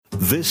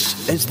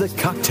This is the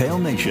Cocktail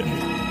Nation,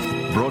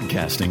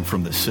 broadcasting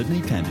from the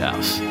Sydney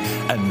Penthouse.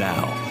 And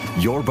now,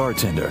 your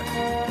bartender,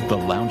 the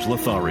Lounge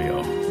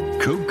Lothario,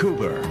 Koop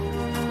Kooper.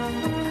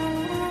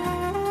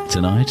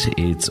 Tonight,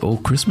 it's all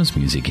Christmas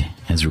music,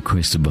 as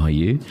requested by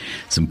you.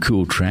 Some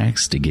cool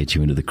tracks to get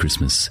you into the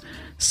Christmas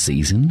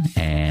season,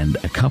 and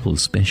a couple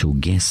of special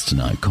guests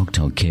tonight.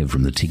 Cocktail Kev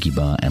from the Tiki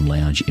Bar and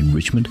Lounge in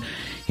Richmond.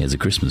 He has a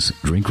Christmas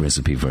drink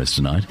recipe for us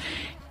tonight.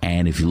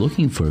 And if you're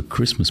looking for a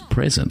Christmas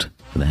present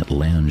for that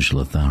lounge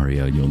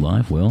Lothario in your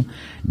life, well,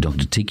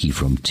 Dr Tiki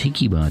from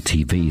Tiki Bar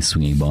TV is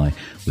swinging by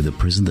with a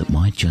present that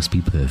might just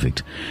be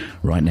perfect.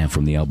 Right now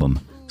from the album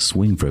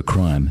Swing for a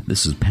Crime,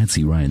 this is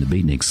Patsy Raye and the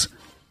Beatnicks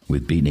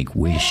with Beatniks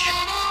Wish.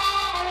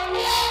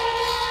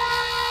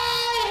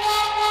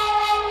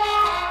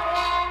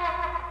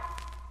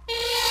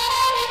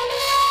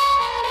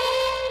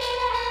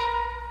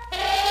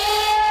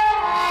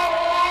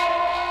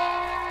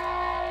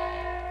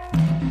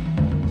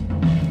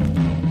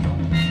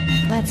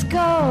 Let's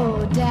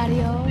go,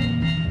 Daddy-O.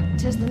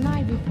 'Tis the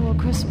night before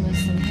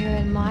Christmas, and here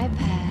in my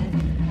pad,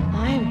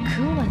 I'm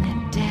cooling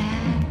it,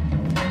 Dad.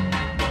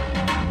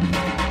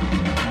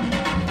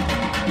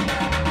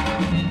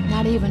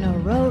 Not even a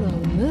roto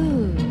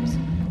moves.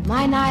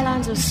 My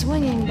nylons are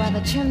swinging by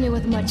the chimney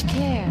with much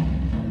care,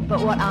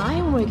 but what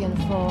I'm wigging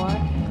for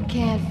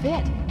can't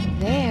fit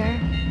there.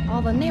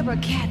 All the neighbor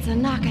cats are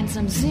knocking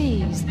some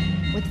Z's,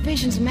 with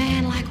visions,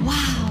 man, like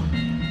wow,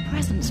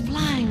 presents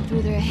flying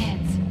through their heads.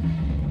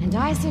 And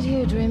I sit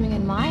here dreaming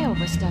in my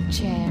overstuffed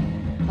chair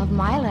of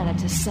my letter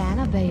to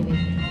Santa, baby.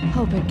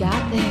 Hope it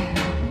got there.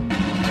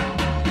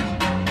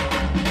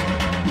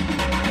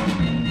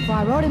 For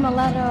I wrote him a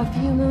letter a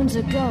few moons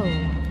ago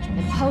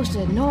and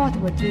posted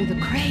northward through the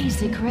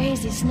crazy,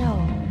 crazy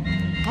snow.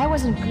 I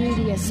wasn't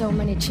greedy as so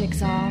many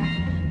chicks are.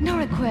 No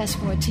request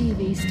for a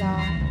TV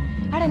star.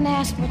 I didn't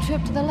ask for a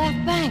trip to the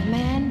left bank,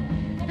 man.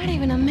 Not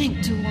even a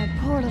mink toward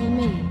poor little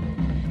me.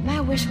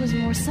 My wish was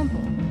more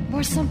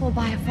simple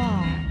by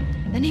far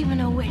than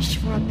even a wish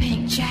for a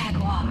pink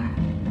Jaguar.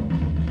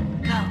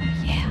 Go,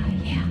 yeah,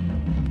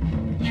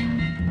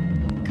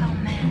 go,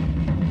 man.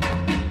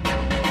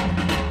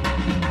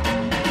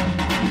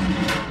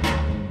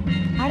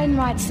 I didn't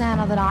write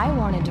Santa that I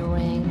wanted to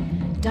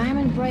ring.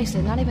 Diamond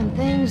bracelet, not even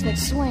things that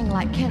swing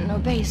like Kenton or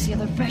Basie or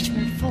the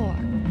freshman four.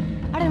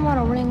 I didn't want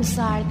a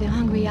ringside at the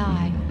hungry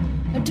eye.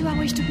 Or do I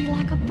wish to be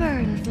like a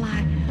bird and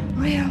fly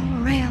real,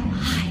 real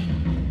high?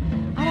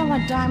 I don't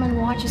want diamond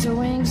watches or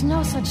rings,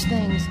 no such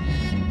things.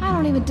 I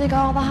don't even dig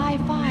all the high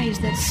fives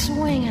that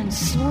swing and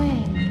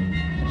swing.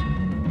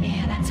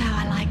 Yeah, that's how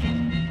I like it.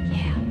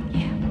 Yeah.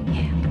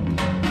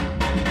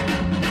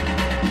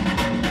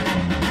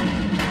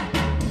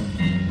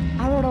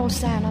 I wrote old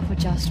Santa for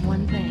just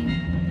one thing.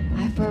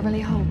 I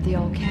fervently hope the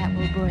old cat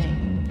will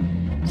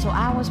bring. So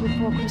hours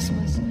before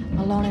Christmas,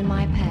 alone in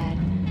my pad,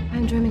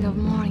 I'm dreaming of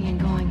morning and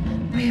going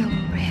real,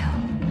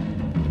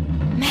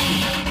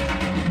 mad.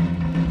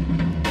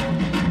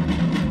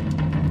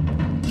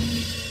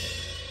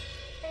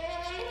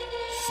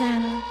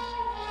 Santa,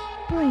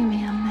 bring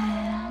me a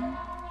man.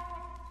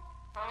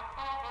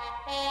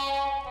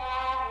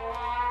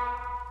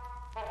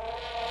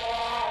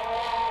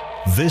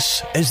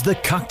 This is the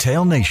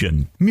Cocktail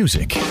Nation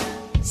Music.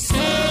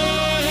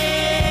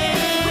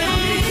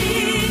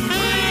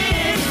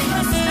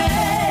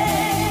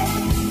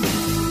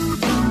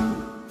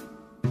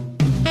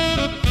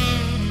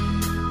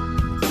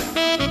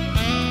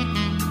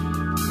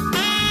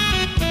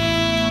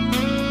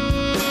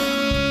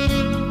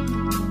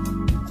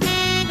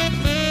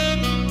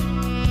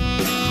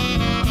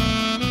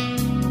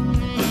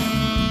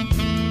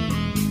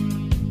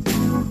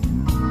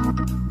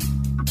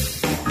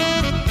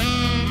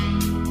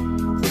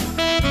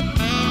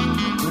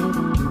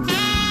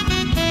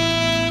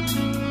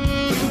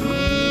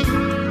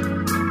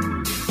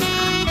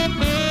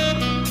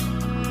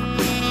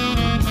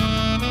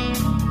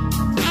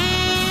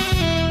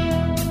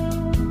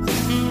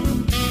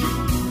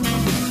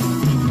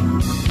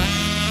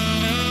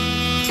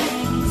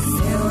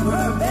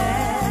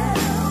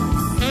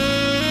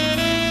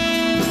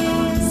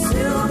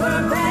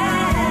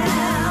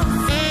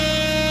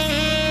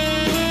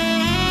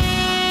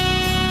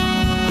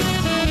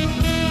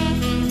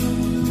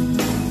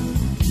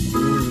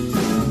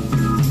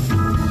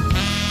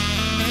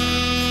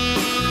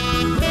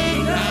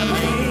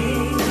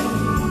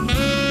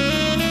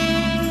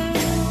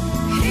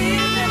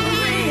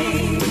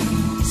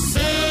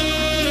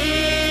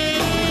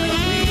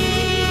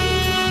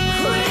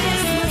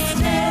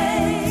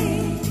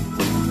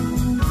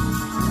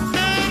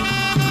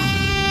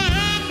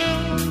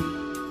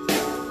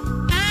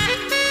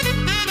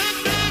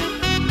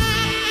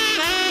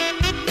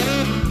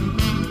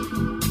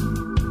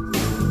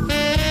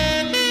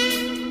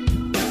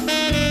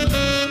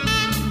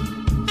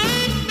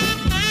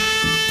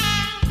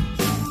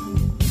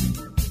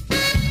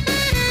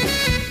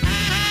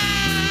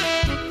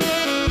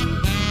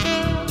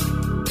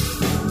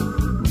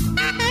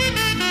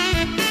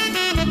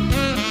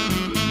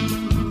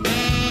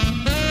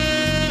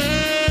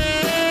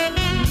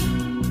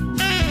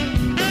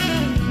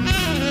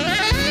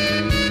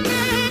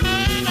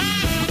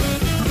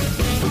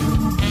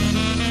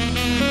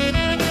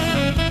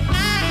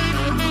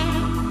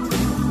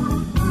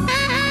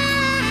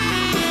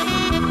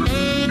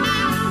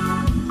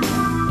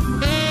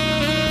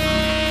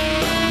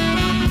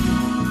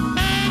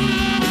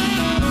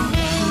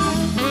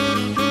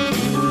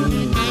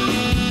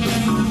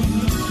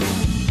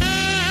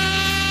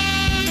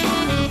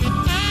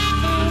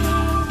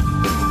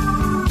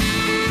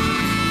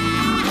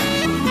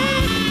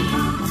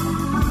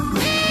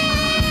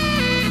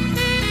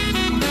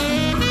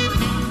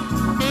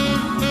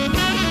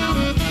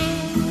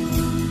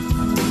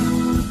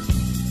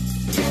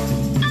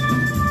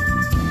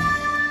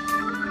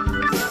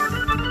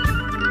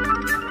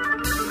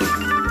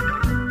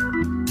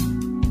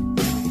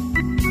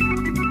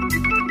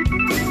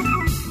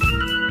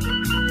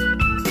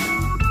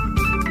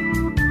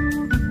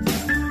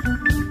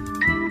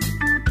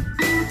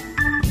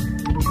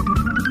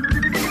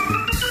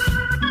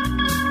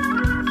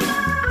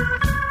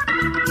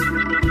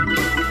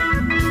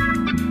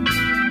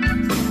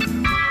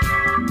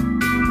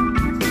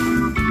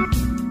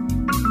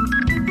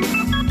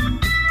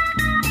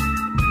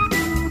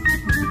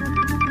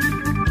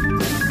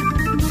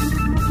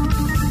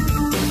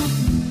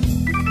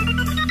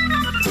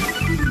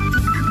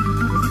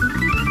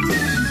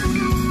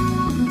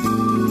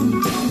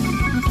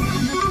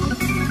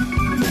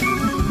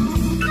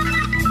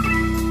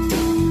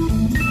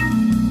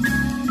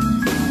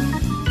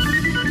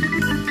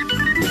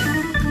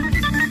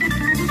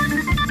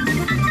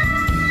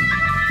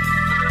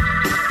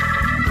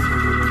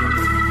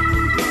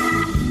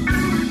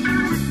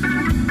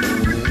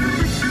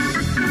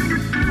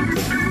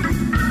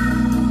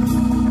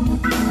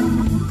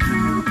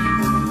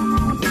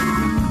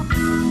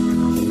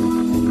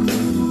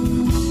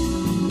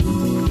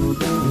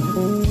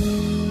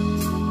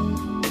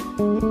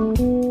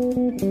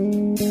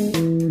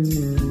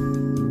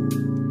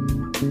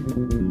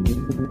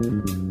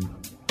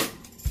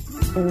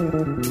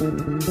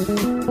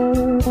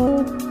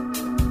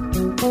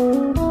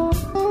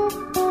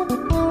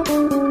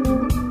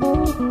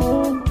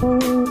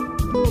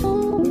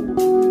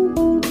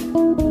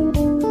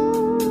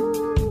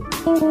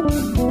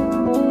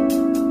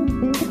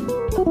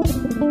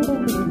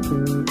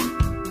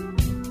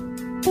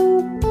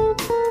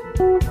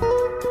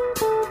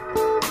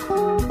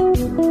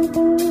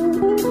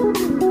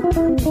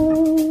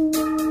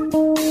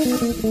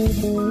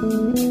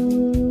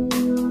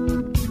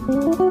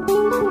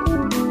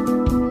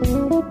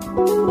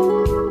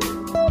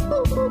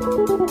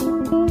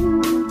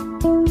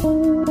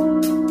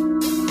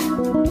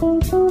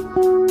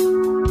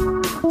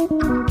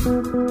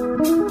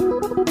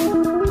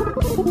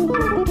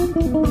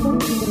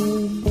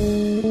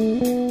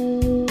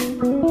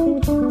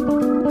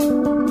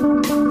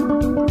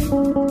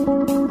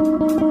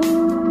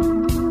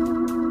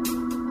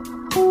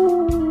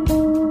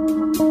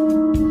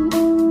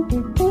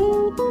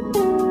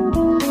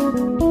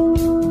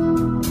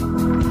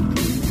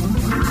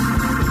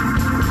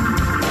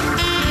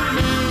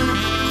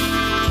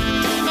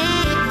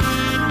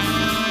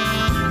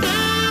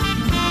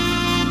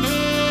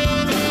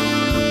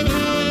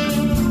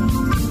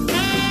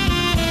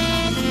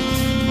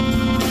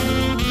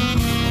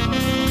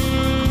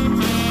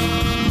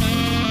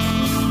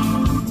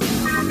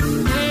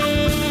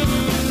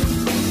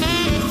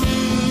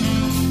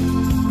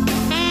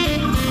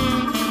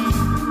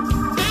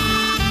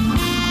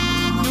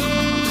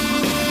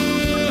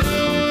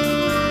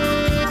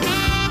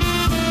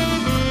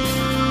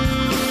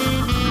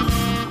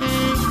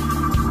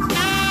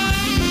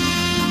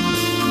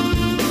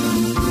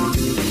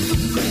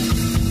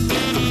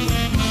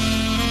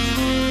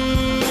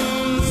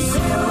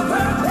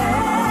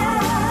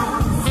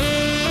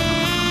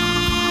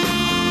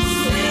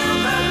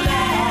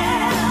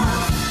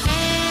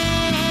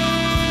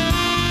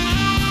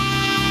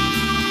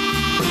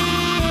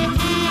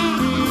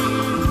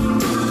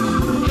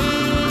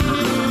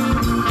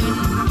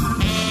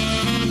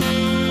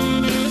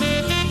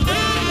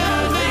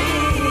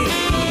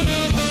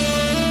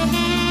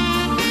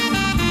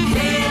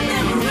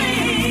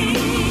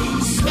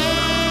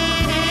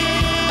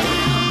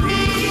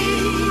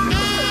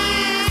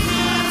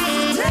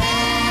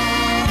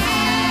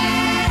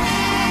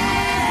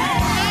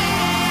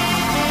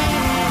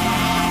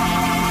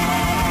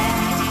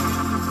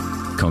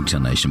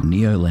 Cocktail Nation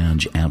Neo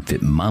Lounge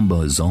outfit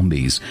Mambo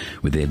Zombies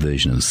with their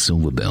version of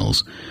Silver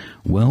Bells.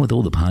 Well, with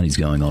all the parties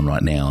going on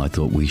right now, I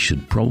thought we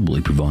should probably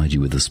provide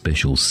you with a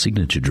special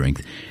signature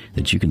drink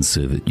that you can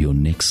serve at your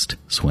next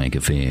swank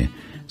affair.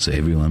 So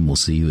everyone will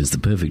see you as the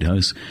perfect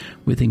host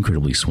with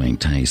incredibly swank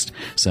taste.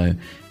 So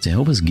to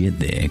help us get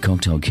there,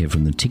 Cocktail Kev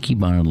from the Tiki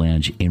Bar and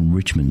Lounge in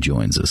Richmond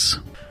joins us.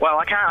 Well,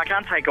 I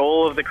can't take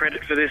all of the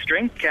credit for this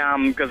drink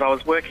because I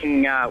was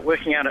working out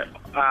with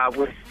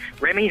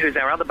Remy, who's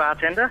our other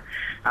bartender.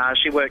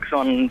 She works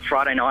on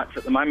Friday nights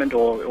at the moment,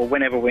 or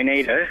whenever we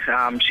need her.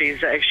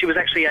 She was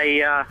actually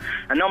a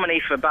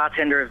nominee for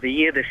Bartender of the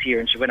Year this year,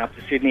 and she went up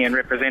to Sydney and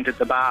represented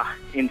the bar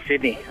in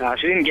Sydney.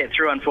 She didn't get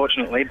through,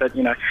 unfortunately, but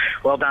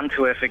well done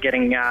to her for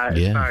getting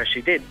as far as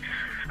she did.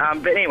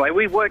 But anyway,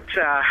 we worked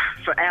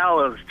for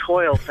hours,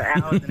 toiled for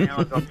hours and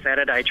hours on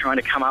Saturday trying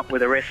to come up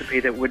with a recipe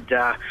that would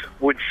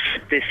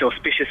fit this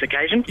auspicious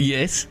occasion.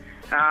 Yes.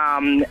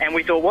 And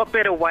we thought, what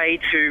better way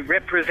to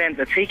represent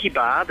the Tiki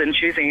Bar than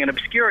choosing an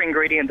obscure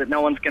ingredient that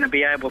no one's going to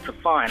be able to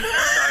find.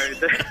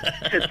 So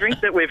the drink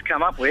that we've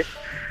come up with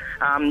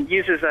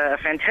uses a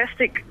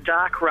fantastic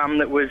dark rum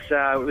that was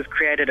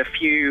created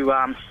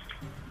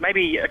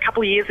maybe a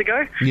couple of years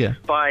ago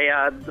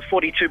by the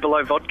 42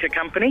 Below Vodka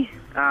Company.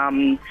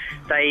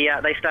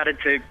 They started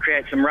to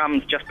create some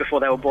rums just before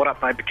they were bought up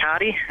by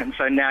Bacardi, and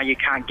so now you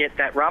can't get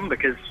that rum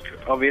because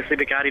obviously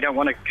Bacardi don't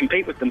want to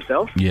compete with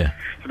themselves. Yeah.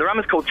 So the rum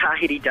is called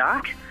Tahiti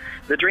Dark.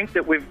 The drink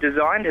that we've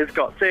designed has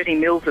got 30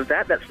 mils of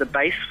that. That's the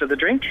base for the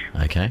drink.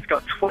 Okay. It's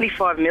got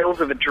 25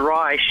 mils of a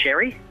dry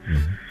sherry.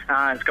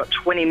 Mm-hmm. It's got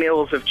 20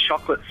 mils of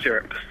chocolate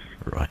syrup.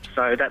 Right.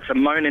 So that's a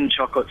Monin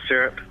chocolate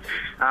syrup.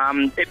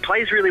 It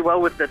plays really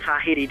well with the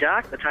Tahiti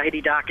Dark. The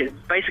Tahiti Dark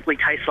basically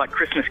tastes like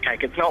Christmas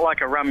cake. It's not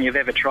like a rum you've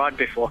ever tried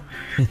before.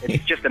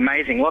 It's just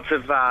amazing. Lots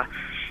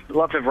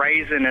of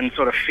raisin and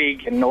sort of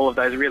fig and all of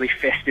those really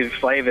festive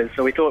flavours.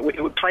 So we thought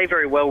it would play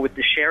very well with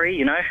the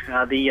sherry,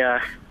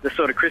 the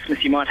sort of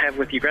Christmas you might have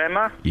with your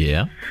grandma.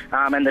 Yeah.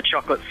 And the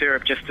chocolate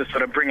syrup just to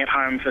sort of bring it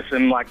home for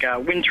some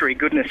wintry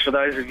goodness for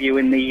those of you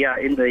in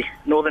the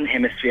northern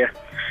hemisphere.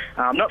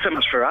 Not so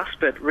much for us,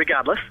 but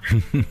regardless.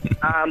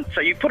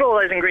 So you put all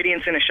those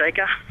ingredients in a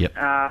shaker,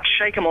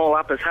 shake them all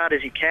up as hard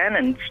as you can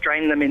and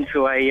strain them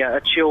into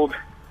a chilled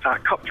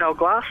cocktail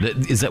glass.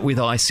 Is that with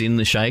ice in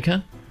the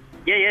shaker?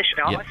 Yeah,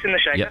 ice in the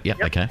shaker.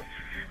 Yep. Okay.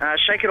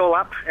 Shake it all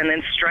up and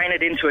then strain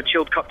it into a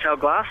chilled cocktail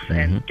glass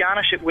and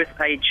garnish it with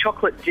a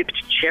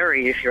chocolate-dipped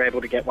cherry if you're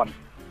able to get one.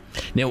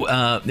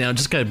 Now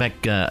just go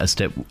back a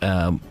step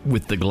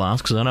with the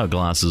glass, because I know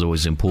glass is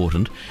always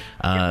important.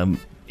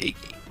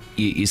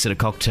 You said a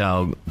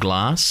cocktail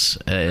glass?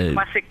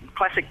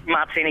 classic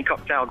martini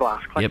cocktail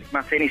glass. Classic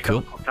martini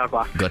style cocktail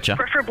glass. Gotcha.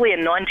 Preferably a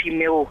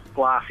 90ml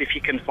glass if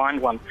you can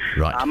find one.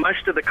 Right.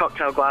 Most of the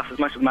cocktail glasses,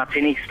 most of the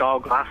martini style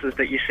glasses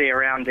that you see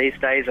around these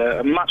days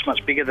are much,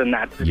 much bigger tthan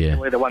that.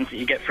 Particularly the ones that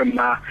you get from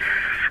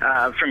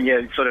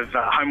your sort of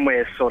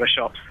homeware sort of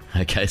shops.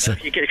 Okay, so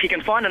if you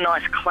can find a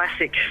nice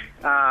classic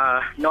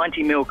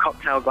 90ml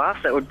cocktail glass,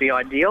 that would be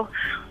ideal.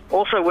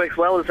 Also works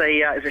well as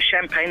a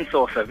champagne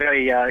saucer,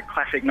 very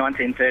classic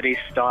 1930s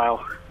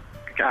style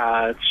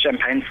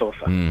champagne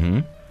saucer.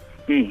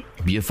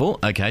 Mm-hmm. Beautiful.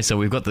 Okay, so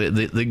we've got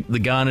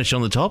the garnish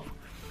on the top.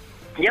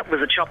 Yep,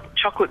 with a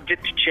chocolate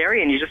dipped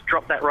cherry, and you just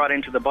drop that right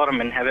into the bottom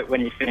and have it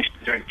when you finish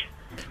the drink.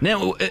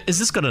 Now, has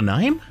this got a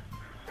name?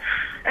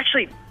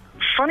 Actually,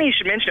 funny you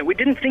should mention it. We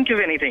didn't think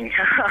of anything.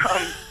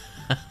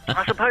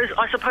 I suppose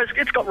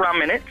it's got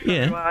rum in it.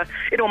 So,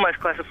 it almost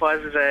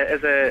classifies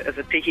as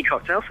a tiki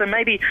cocktail. So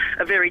maybe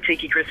a very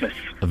tiki Christmas.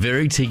 A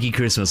very tiki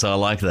Christmas. I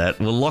like that.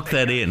 We'll lock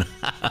that in.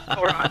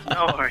 All right,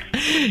 no worries.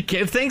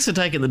 Kev, thanks for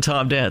taking the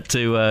time out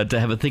to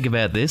have a think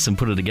about this and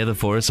put it together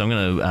for us. I'm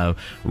going to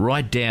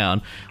write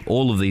down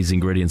all of these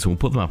ingredients and we'll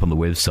put them up on the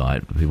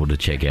website for people to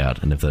check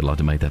out. And if they'd like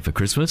to make that for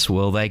Christmas,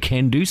 well, they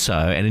can do so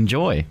and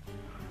enjoy.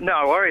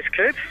 No worries,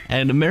 Coop.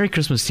 And a Merry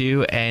Christmas to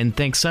you, and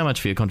thanks so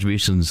much for your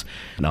contributions.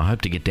 And I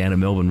hope to get down to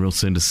Melbourne real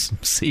soon to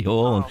see you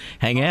all and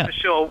hang out. For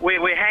sure.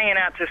 We're hanging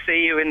out to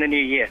see you in the new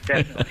year,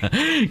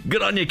 definitely.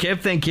 Good on you, Kev.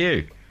 Thank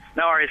you.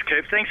 No worries,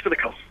 Coop. Thanks for the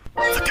call.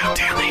 The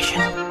Cocktail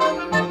Nation.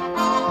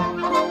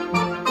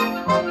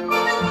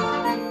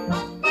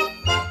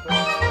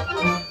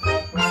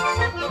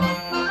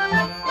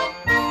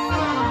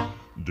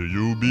 Do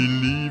you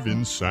believe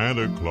in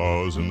Santa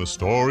Claus and the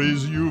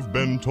stories you've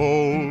been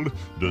told?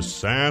 Does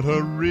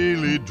Santa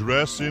really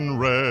dress in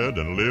red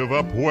and live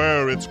up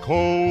where it's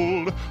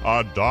cold?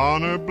 Are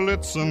Donner,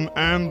 Blitzen,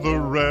 and the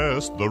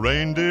rest the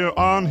reindeer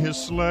on his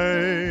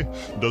sleigh?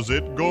 Does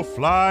it go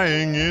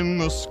flying in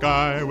the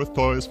sky with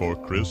toys for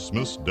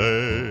Christmas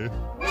Day?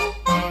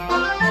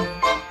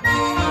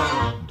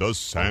 Does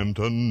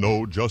Santa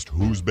know just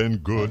who's been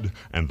good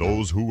and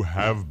those who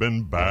have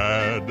been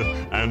bad?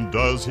 And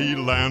does he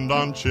land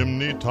on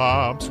chimney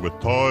tops with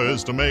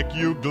toys to make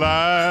you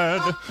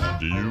glad?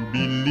 Do you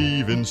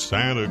believe in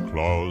Santa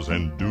Claus,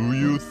 and do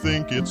you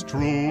think it's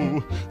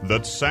true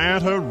that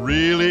Santa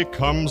really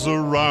comes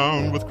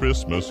around with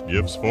Christmas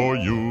gifts for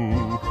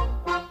you?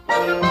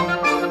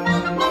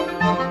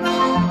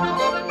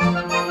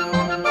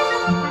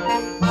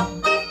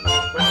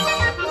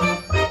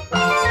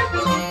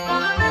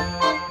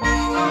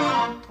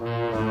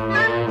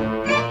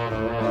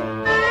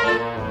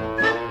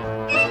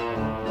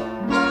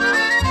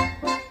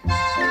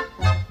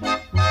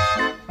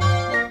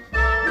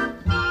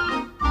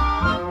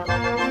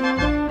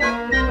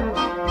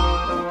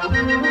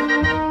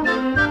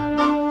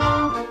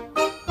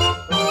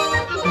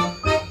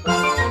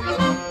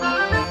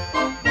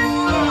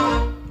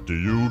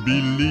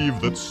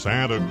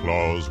 Santa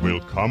Claus will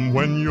come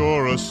when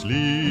you're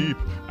asleep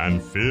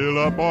and fill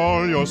up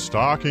all your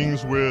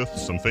stockings with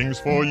some things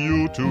for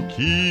you to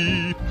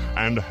keep.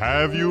 And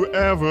have you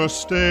ever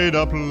stayed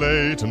up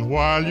late and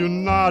while you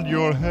nod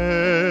your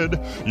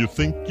head, you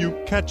think you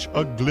catch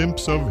a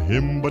glimpse of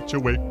him, but you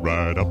wake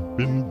right up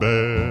in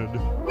bed?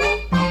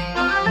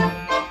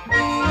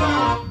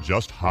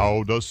 Just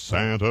how does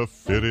Santa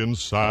fit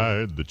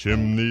inside the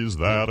chimneys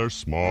that are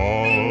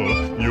small?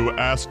 You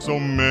ask so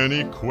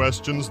many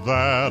questions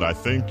that I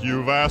think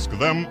you've asked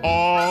them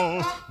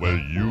all. Well,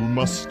 you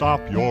must stop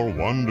your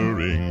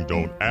wondering.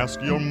 Don't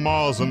ask your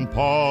ma's and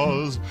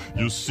pa's.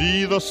 You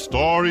see, the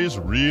story's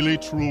really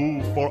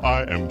true, for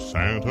I am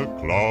Santa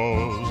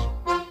Claus.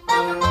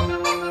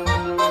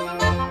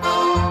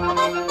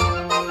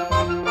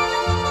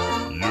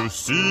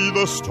 See,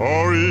 the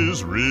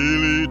story's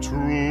really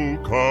true,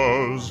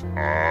 'cause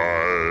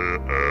I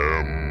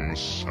am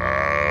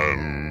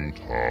Santa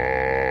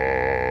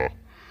Claus.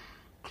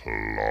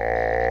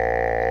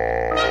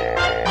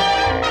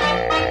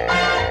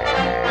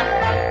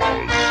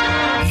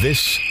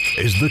 This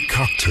is the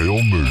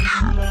Cocktail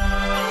Nation.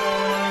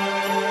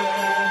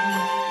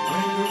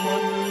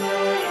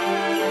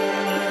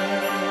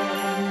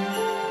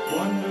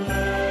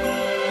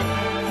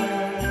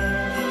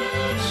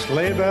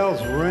 Sleigh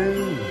bells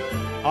ring,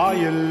 are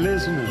you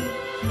listening?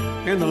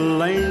 In the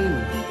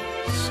lane,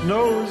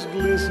 snow's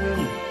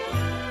glistening.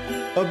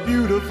 A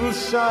beautiful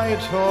sight,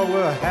 oh,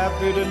 we're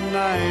happy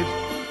tonight,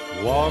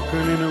 walking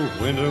in a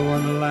winter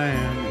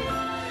wonderland.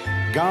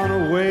 Gone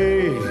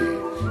away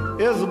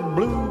is a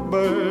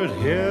bluebird,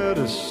 here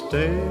to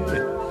stay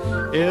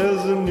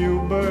is a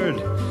new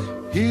bird.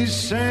 He's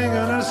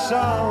singing a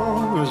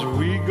song as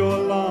we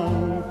go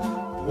along,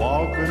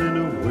 walking in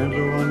a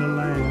winter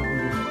wonderland.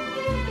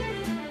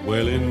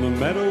 Well, in the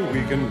meadow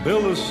we can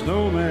build a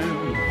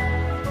snowman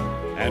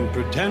and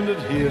pretend that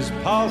he is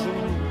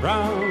Parson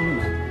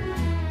Brown.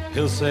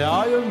 He'll say,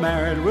 are you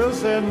married? We'll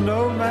say,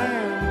 no,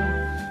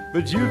 man,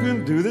 but you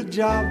can do the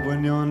job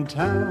when you're in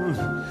town.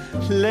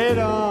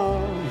 Later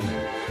on,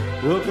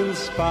 we'll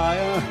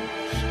conspire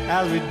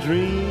as we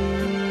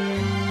dream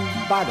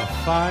by the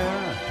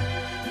fire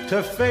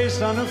to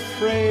face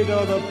unafraid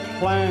all the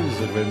plans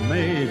that we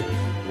made,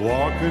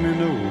 walking in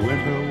the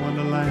winter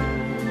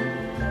wonderland.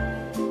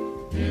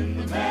 In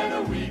the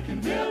meadow we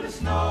can build a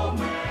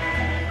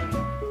snowman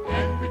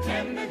and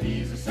pretend that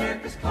he's a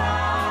circus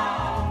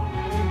clown.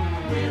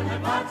 We'll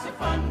have lots of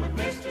fun with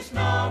Mr.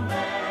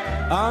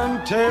 Snowman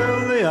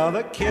until the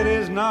other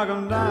kiddies knock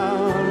him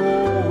down.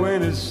 Oh,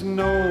 when it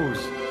snows,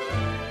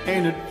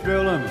 ain't it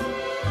filling?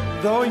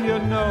 Though your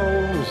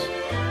nose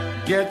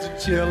gets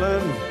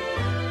chillin',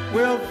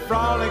 we'll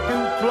frolic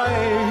and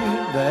play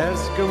the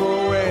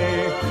Eskimo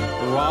way,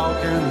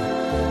 walking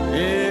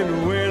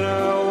in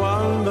winter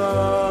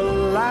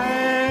wonderland.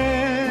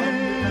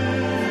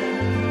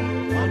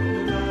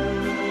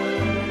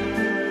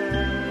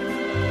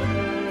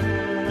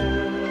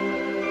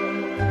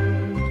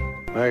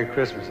 Merry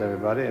Christmas,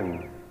 everybody,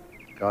 and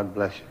God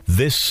bless you.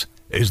 This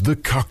is the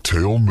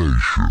Cocktail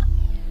Nation.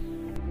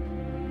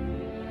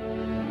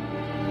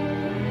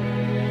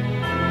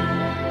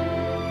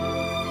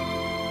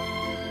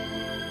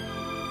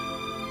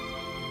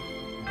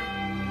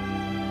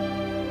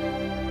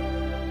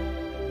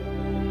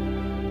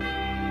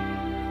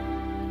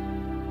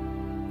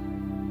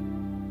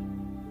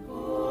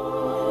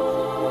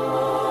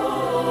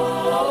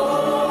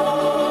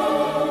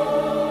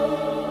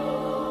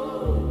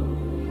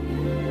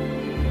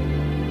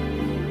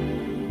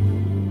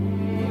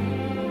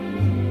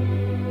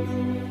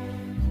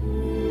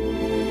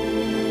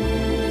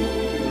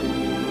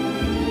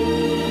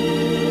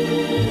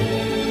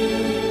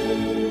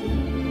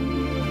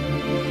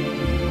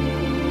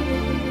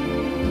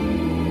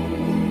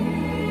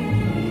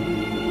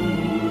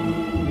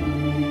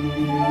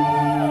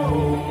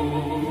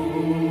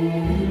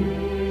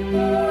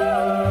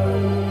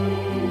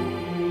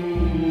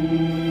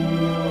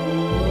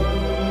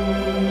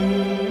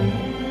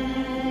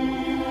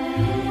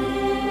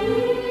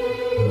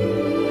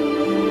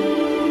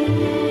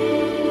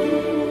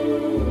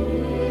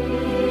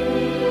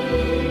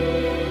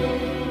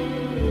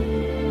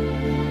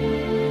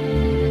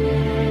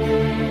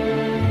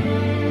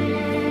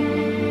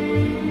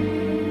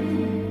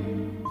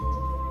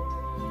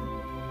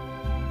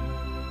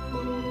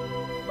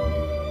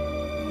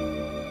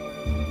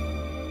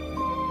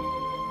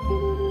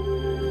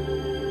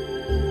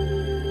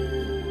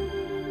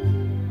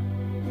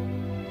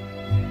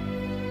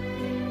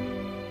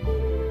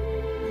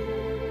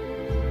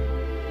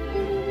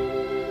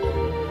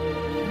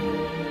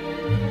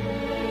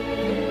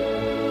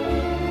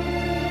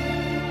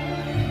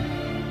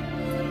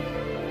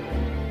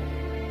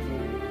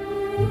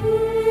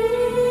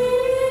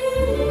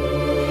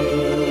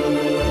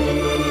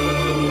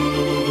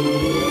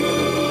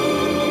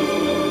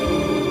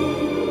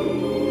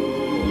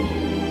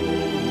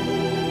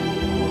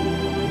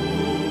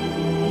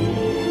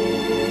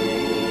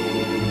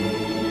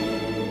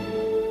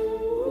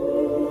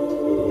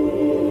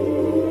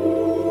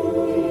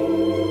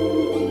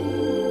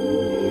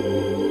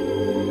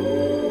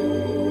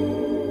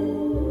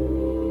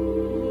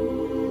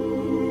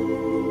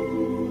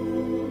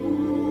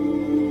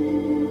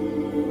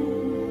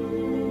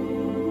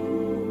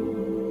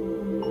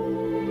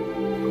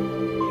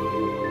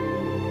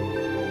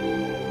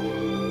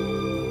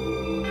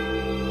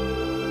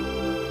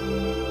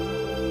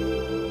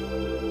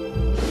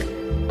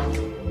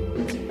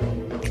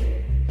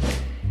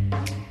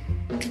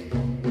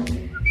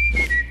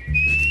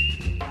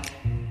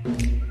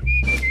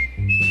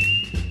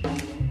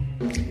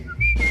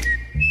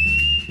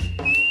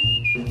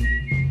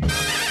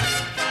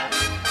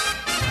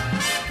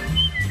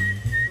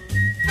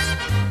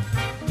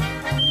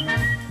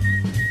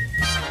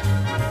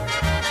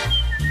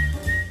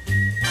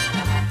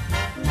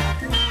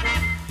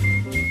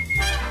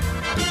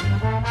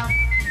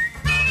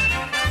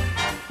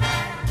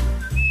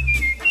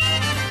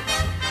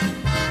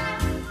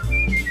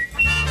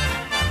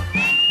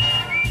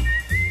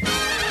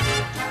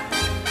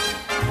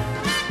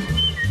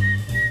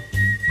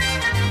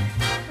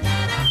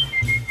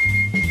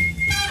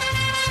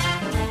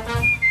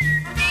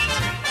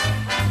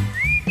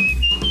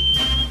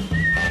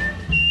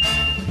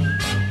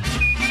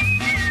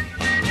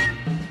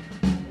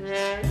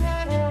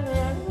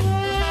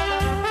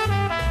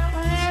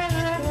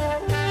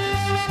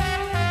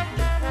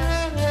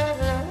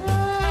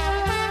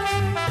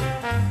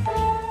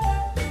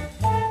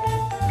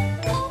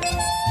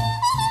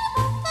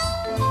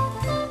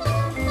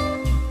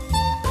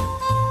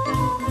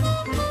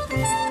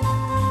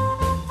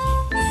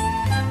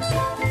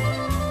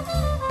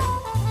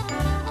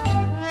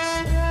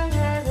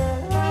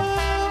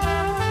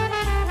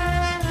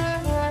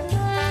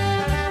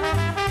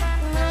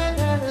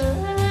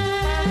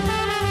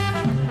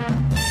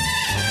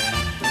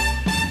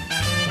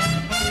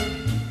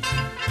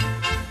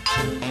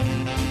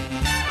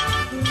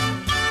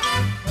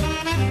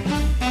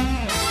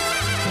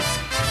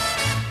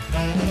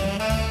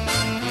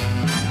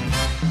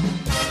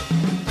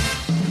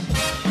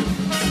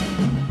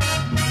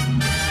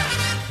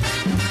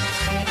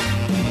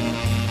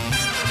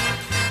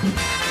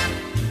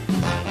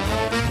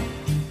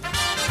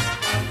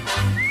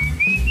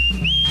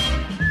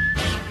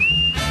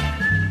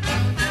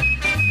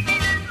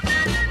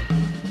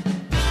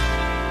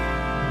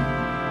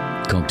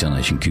 Cocktail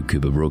Nation, Koop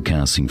Kooper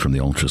broadcasting from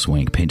the Ultra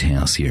Swank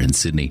Penthouse here in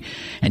Sydney,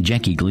 and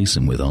Jackie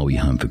Gleason with I'll Be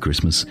Home for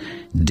Christmas,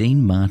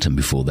 Dean Martin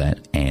before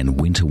that,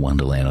 and Winter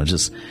Wonderland. I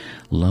just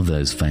love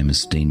those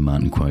famous Dean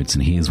Martin quotes,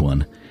 and here's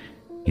one.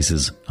 He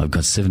says, I've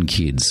got 7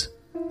 kids.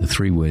 The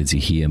 3 words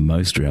you hear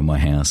most around my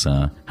house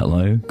are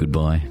hello,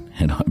 goodbye,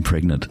 and I'm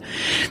pregnant.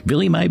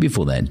 Billy May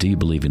before that, Do You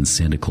Believe in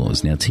Santa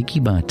Claus? Now, Tiki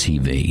Bar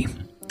TV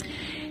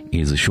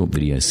is a short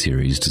video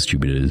series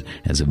distributed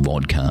as a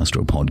vodcast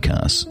or a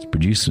podcast. It's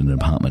produced in an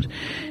apartment.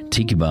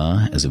 Tiki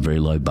Bar has a very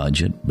low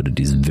budget, but it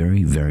is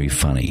very, very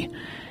funny.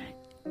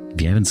 If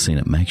you haven't seen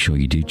it, make sure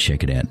you do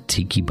check it out,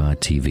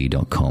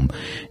 tikibartv.com.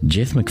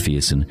 Jeff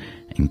McPherson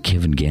and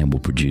Kevin Gamble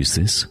produce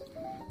this.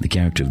 The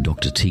character of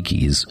Dr.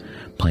 Tiki is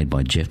played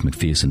by Jeff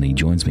McPherson. He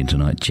joins me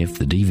tonight. Jeff,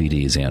 the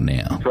DVD is out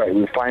now. That's right.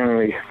 We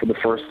finally, for the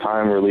first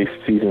time, released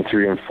season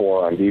 3 and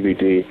 4 on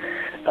DVD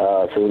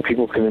so that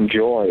people can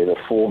enjoy the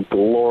full,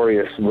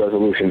 glorious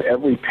resolution.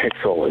 Every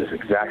pixel is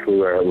exactly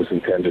where it was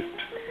intended.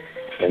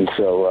 And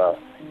so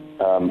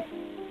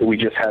we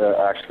just had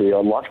actually a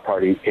launch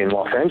party in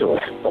Los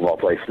Angeles, of all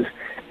places,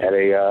 at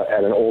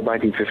an old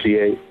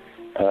 1958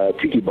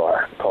 Tiki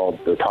Bar called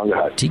the Tonga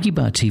Hut. Tiki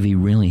Bar TV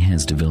really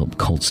has developed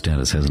cult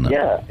status, hasn't it?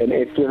 Yeah, and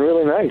it's been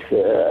really nice.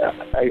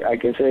 I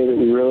can say that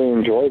we really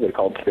enjoy the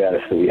cult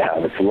status that we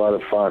have. It's a lot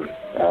of fun.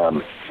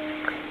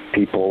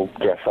 People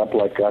dress up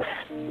like us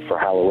for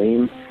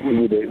Halloween.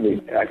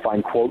 I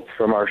find quotes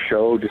from our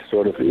show just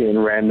sort of in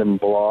random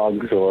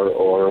blogs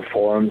or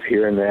forums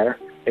here and there.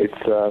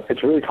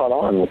 It's really caught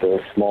on with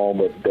a small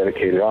but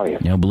dedicated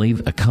audience. Now, I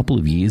believe a couple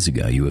of years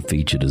ago you were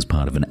featured as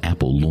part of an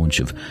Apple launch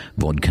of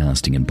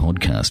vodcasting and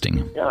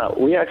podcasting. Yeah,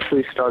 we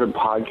actually started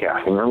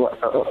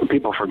podcasting.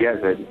 People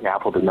forget that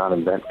Apple did not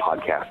invent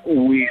podcasts.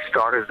 We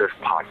started this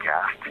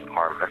podcast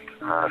department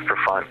for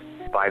fun.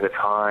 By the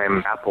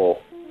time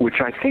Apple,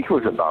 which I think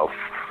was about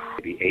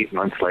maybe 8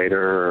 months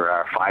later,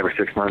 or 5 or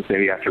 6 months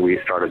maybe after we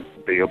started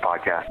video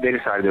podcast, they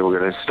decided they were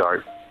going to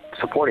start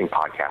supporting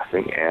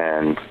podcasting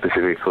and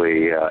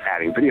specifically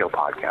adding video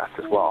podcasts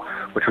as well,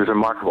 which was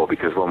remarkable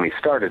because when we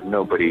started,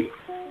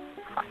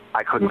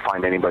 I couldn't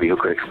find anybody who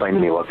could explain to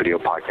me what video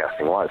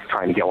podcasting was,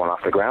 trying to get one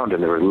off the ground,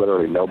 and there was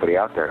literally nobody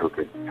out there who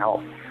could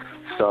help.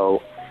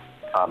 So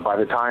by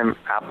the time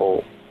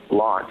Apple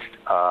launched,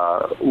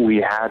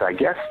 we had, I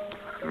guess,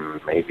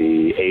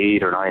 maybe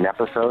 8 or 9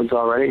 episodes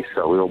already,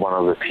 so we were one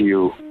of the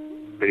few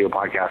video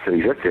podcasts that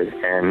existed,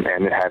 and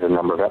it had a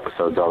number of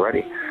episodes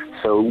already.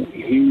 So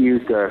he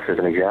used us as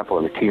an example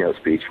in the keynote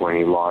speech when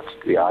he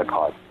launched the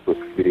iPod with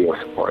video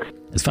support.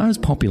 As far as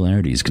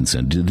popularity is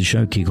concerned, did the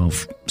show kick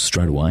off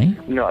straight away?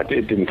 No, it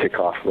didn't kick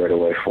off right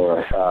away for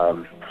us.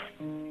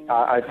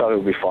 I thought it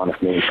would be fun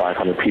if maybe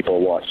 500 people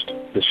watched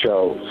the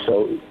show.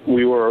 So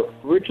we were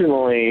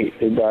originally,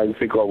 I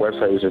think our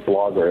website was a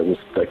blogger. It was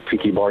like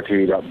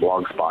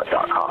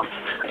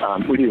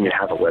tikibartv.blogspot.com. We didn't even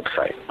have a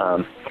website.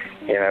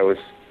 And I was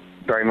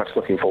very much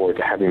looking forward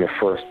to having the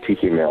first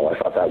Tiki Mail. I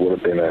thought that would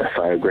have been a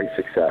sign of great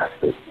success,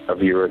 that a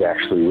viewer had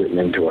actually written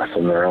into us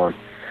on their own.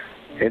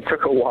 It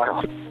took a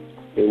while.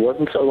 It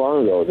wasn't so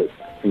long ago that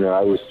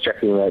I was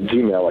checking that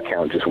Gmail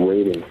account, just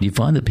waiting. Do you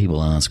find that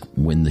people ask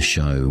when the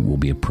show will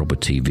be a proper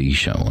TV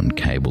show on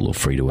cable or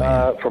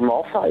free-to-air? From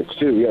all sides,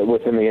 too, yeah,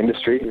 within the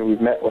industry. We've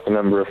met with a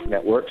number of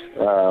networks.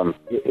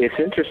 It's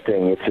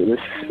interesting. It's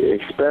this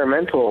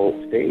experimental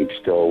stage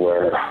still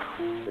where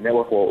the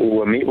network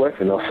will meet with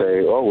and they'll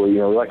say, oh, well,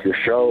 we like your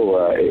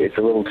show. It's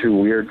a little too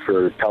weird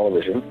for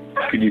television.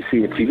 Could you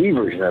see a TV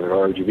version of it,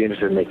 or would you be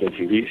interested in making a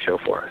TV show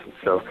for us? And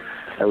so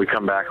we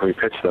come back and we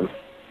pitch them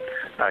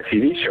a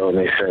TV show, and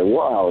they say,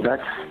 wow,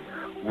 that's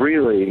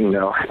really,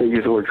 they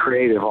use the word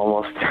creative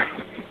almost as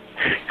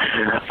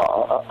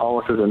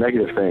a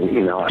negative thing.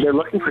 They're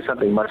looking for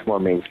something much more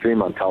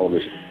mainstream on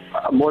television.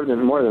 More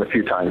than a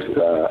few times,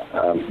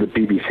 the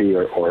BBC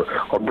or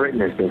Britain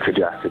has been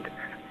suggested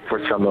for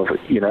some of it,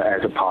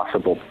 as a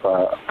possible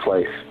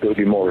place that would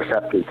be more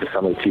receptive to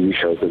some of the TV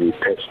shows that we've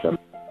pitched them.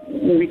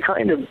 We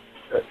kind of,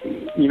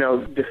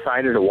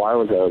 decided a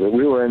while ago that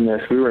we were in the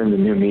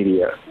new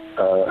media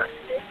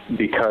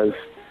because,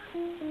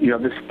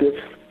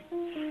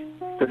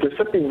 that there's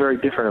something very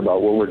different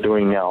about what we're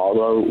doing now.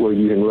 Although we're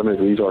using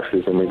limited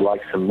resources and we'd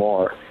like some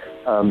more,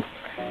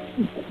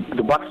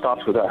 the buck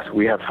stops with us.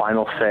 We have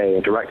final say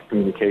and direct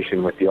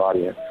communication with the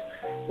audience.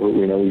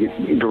 We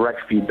get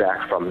direct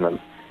feedback from them.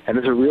 And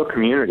there's a real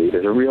community.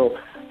 There's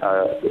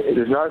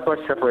not as much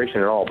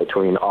separation at all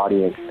between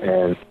audience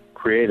and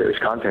creators,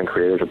 content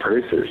creators or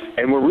producers.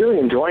 And we're really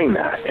enjoying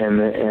that.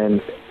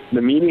 And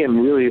the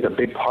medium really is a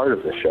big part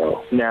of the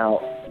show.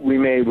 Now, we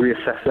may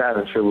reassess that.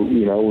 I'm sure,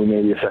 we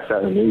may reassess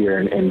that in the new year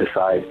and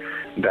decide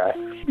that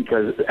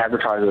because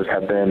advertisers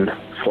have been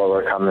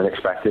slower to come than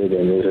expected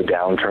and there's a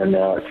downturn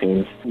now, it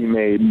seems, we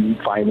may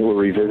find that we're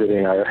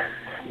revisiting our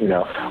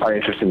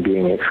interest in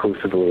being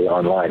exclusively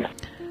online.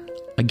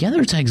 I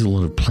gather it takes a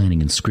lot of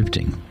planning and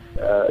scripting.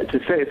 To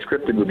say it's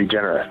scripted would be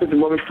generous.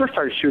 When we first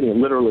started shooting, it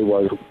literally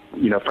was,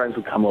 friends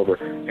would come over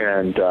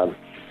and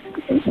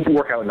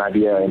work out an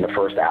idea in the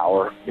first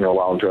hour,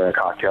 while enjoying a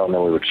cocktail, and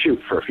then we would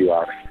shoot for a few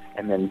hours.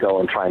 and then go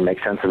and try and make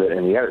sense of it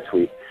in the edit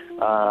suite.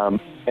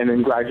 And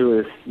then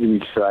gradually we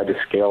decided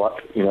to scale up,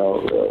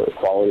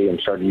 quality and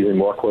started using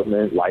more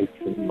equipment, lights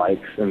and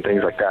mics and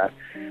things like that.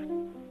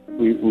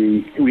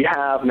 We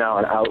have now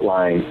an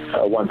outline,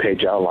 a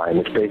one-page outline,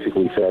 which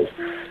basically says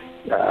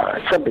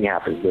something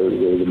happens.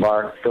 The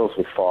bar fills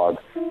with fog.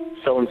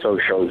 So-and-so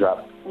shows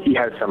up. He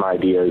has some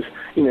ideas.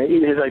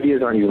 His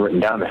ideas aren't even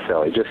written down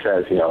necessarily. It just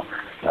says,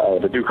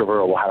 the Duke of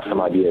Earl will have some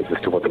ideas as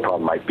to what the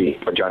problem might be,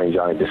 but Johnny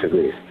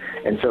disagrees.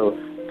 And so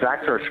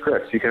that's our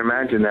scripts. You can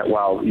imagine that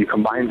while you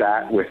combine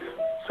that with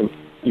some,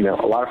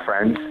 a lot of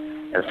friends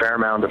and a fair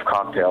amount of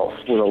cocktails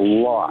with a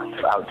lot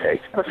of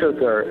outtakes.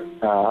 Episodes are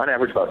on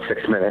average about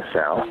 6 minutes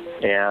now,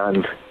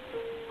 and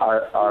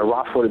our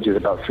raw footage is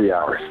about 3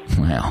 hours.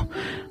 Wow,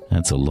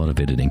 that's a lot of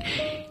editing.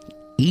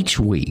 Each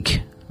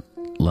week,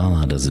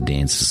 Lala does a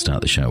dance to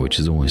start the show, which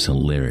is always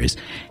hilarious.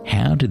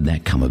 How did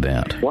that come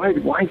about? Why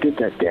did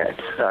that dance?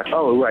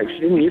 Right, she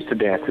didn't used to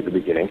dance at the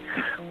beginning.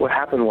 What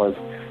happened was,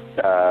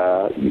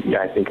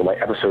 I think in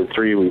episode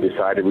 3, we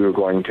decided we were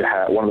going to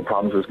have, one of the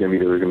problems was going to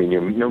be there was going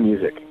to be no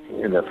music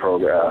in the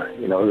program.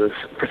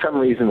 For some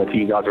reason the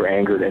Tiki gods were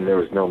angered and there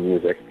was no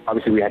music.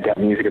 Obviously we had to have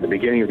music at the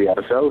beginning of the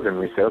episode, and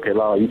we said, okay,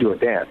 Lala, you do a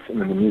dance, and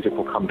then the music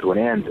will come to an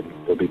end and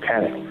there'll be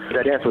panic.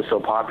 That dance was so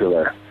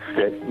popular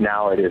that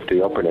now it is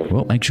the opening.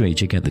 Well, make sure you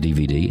check out the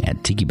DVD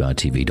at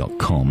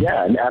tikibartv.com.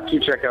 Yeah, and after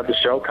you check out the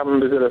show, come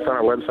and visit us on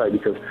our website,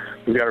 because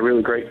we've got a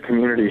really great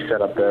community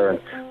set up there, and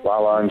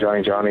Lala and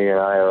Johnny and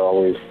I are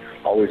always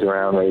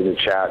around, ready to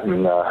chat,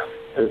 and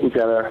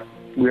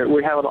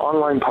we have an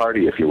online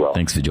party, if you will.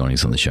 Thanks for joining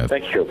us on the show.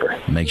 Thank you, Cooper.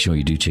 Make sure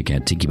you do check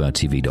out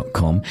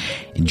tikibartv.com.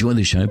 Enjoy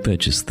the show,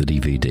 purchase the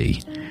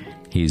DVD.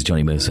 Here's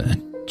Johnny Mercer,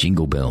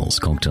 Jingle Bells,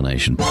 Cocktail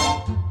Nation.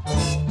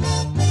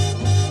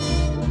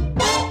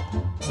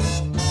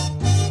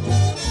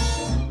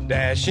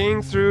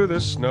 Dashing through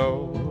the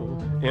snow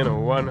in a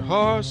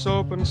one-horse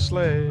open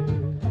sleigh,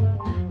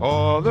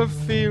 o'er the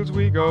fields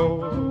we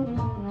go,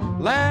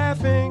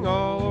 laughing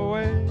all the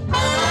way.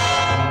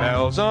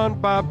 Bells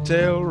on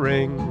bobtail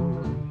ring,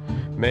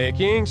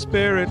 making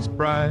spirits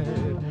bright.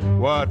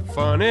 What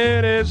fun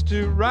it is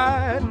to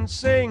ride and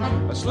sing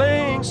a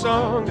sleighing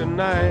song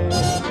tonight.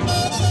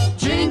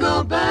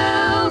 Jingle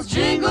bells,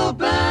 jingle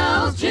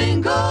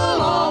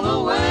all the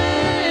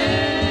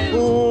way.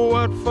 Oh,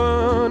 what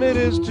fun it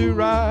is to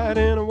ride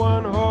in a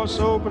one-horse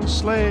open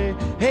sleigh.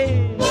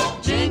 Hey!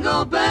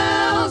 Jingle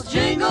bells,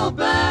 jingle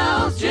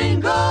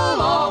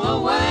all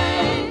the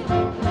way.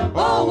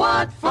 Oh,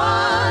 what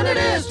fun it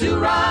is to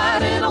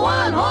ride in a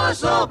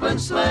one-horse open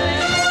sleigh.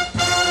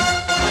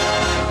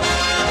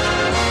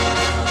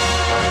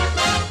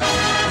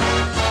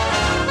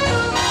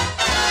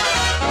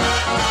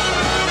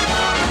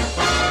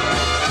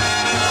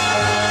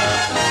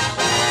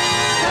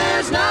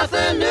 There's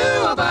nothing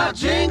new about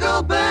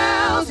jingle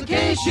bells, in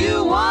case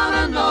you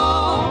wanna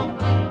know.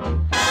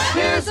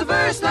 Here's a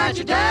verse that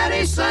your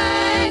daddy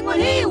sang when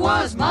he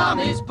was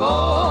mommy's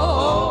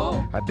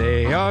beau. A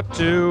day or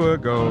two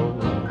ago,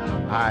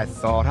 I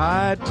thought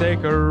I'd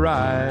take a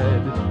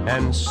ride,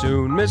 and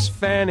soon Miss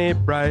Fanny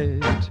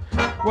Bright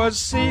was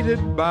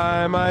seated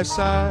by my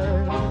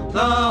side. The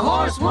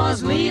horse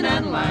was lean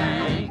and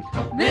lank,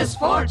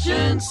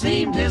 misfortune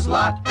seemed his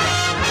lot.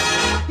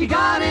 He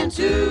got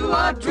into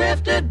a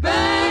drifted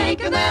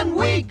bank, and then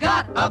we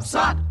got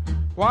upset.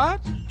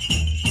 What?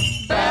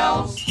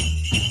 Bells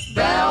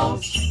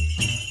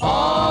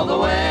all the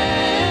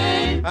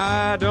way.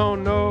 I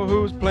don't know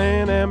who's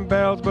playing them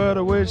bells, but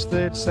I wish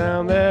they'd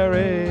sound their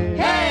age.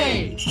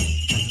 Hey!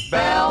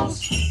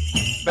 Bells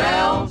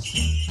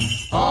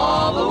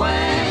all the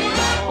way.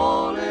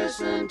 Oh,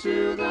 listen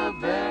to the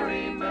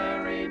very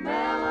merry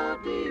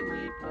melody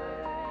we play.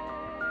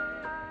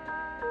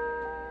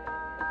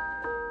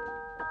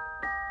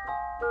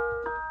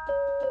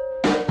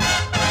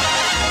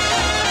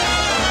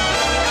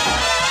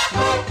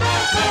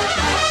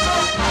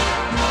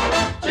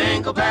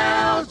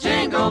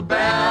 Jingle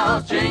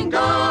bells,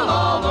 jingle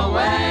all the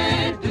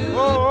way.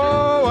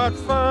 Oh, what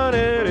fun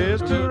it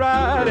is to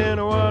ride in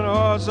a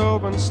one-horse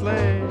open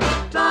sleigh.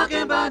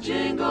 Talking about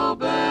jingle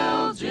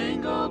bells,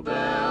 jingle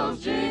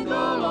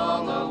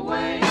all the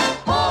way.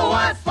 Oh,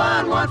 what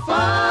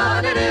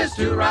fun it is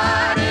to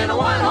ride in a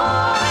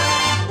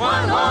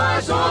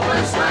one-horse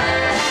open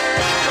sleigh.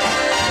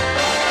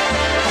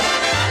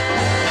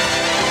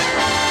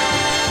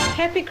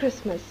 Happy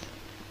Christmas.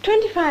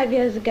 25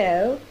 years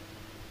ago,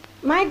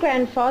 my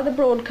grandfather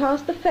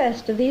broadcast the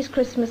first of these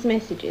Christmas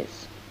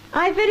messages.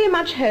 I very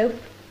much hope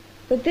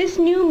that this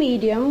new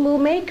medium will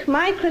make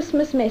my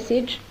Christmas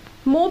message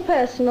more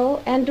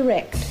personal and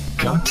direct.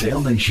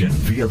 Cocktail Nation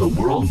via the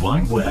World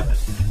Wide Web.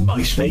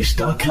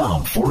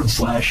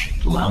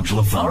 MySpace.com/Lounge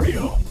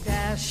Lothario.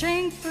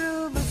 Dashing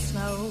through the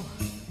snow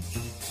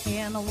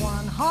in a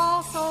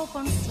one-horse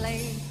open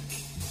sleigh,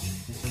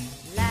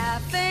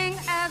 laughing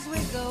as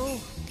we go,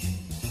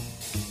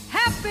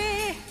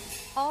 happy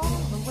all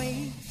the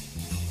way.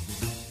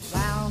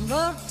 Round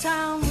the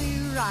town we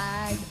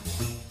ride,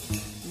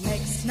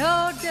 makes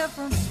no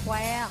difference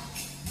where.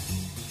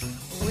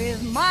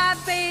 With my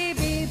baby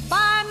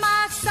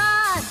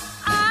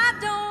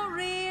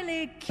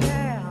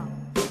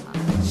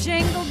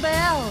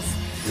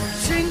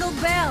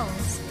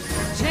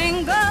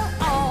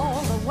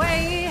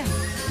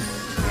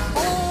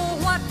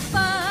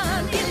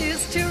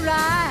is to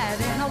ride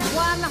in a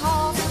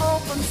one-horse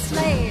open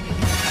sleigh.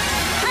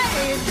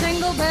 Hey,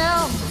 jingle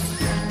bells,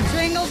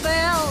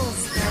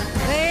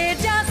 they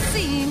just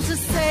seem to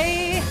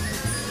say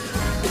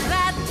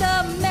that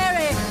the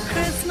Merry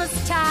Christmas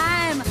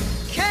time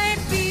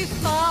can't be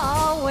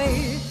far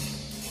away.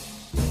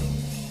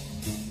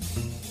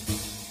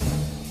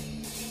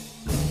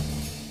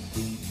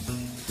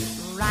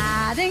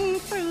 Riding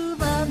through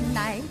the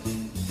night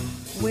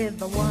with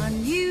the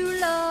one you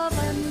love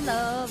and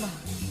love.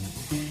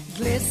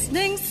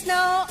 Glistening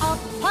snow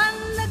upon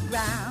the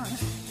ground,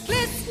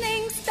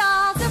 glistening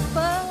stars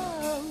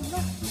above.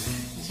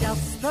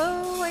 Just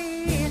the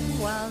way it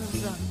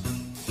was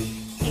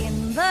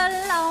in the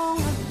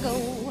long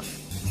ago.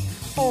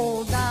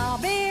 Old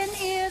Dobbin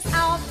is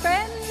our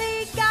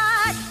friendly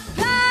guide,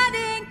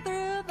 gliding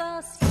through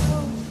the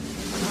snow.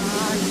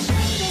 Ah,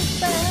 jingle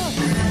bells,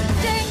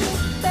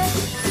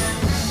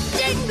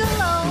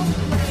 jingle all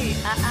the way.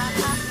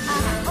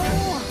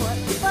 Oh, what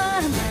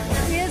fun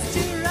it is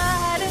to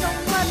ride in a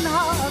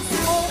one-horse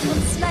open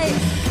sleigh.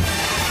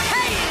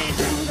 Hey,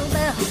 jingle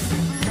bells,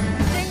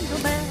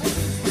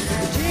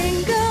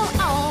 jingle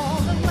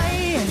all the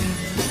way.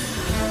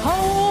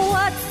 Oh,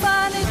 what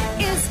fun it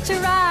is to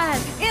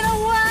ride in a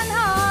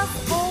one-horse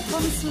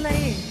open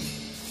sleigh.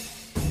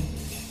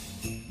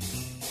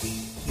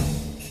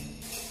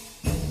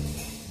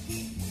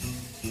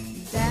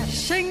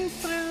 Dashing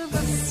through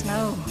the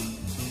snow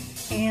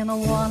in a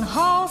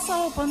one-horse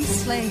open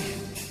sleigh,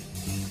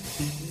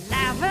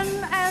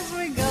 laughing as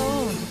we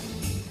go,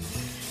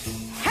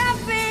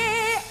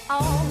 happy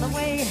all the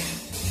way.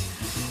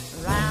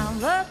 Round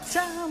the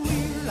time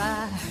we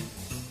ride,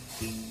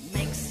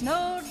 makes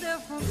no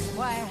difference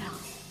where.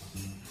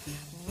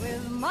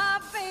 With my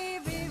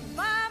baby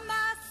by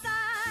my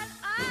side,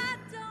 I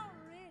don't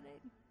really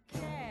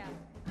care.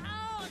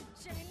 Oh,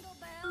 jingle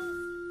bells.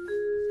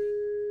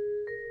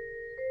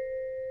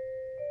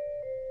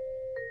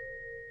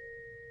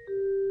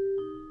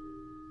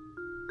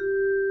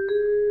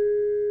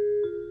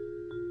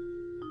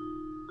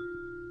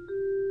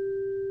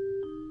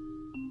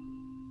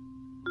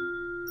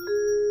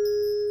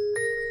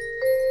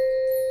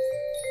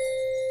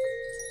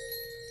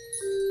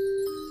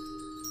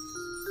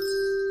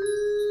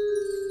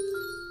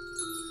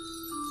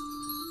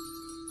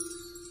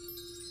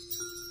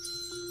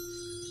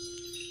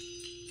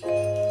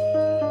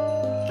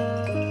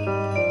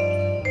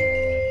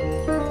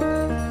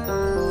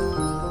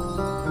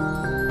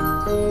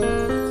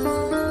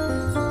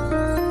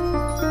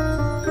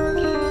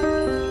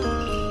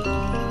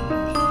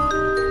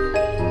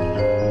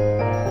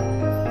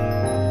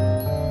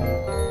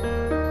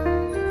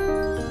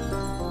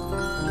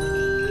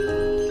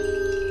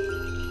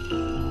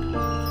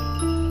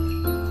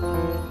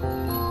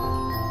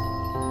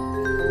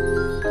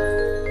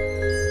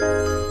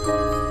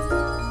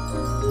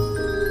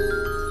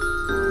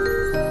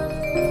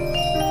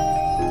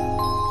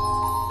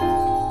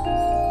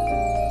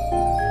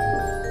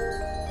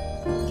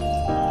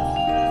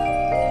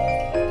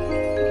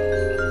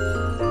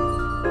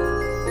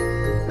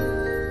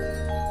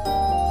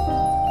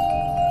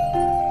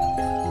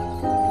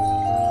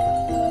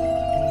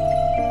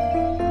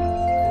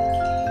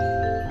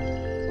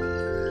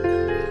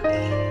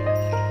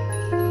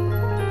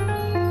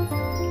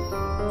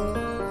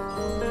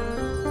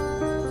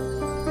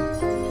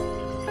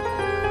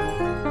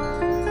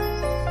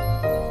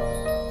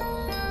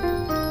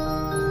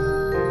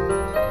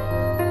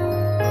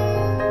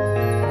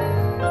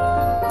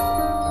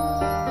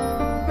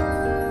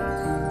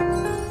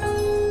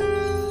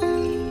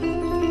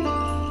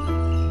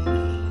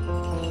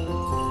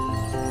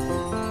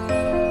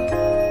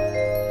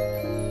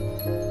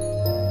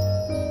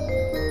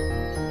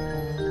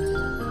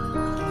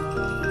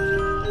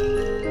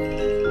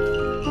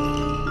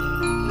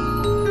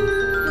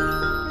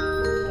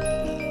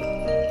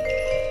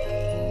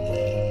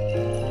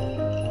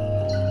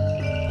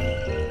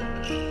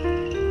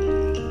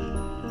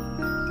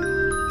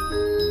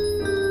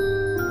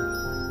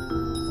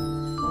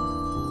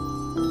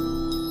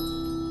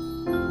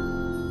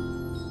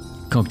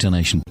 Cocktail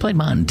Nation played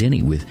Martin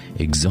Denny with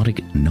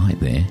Exotic Night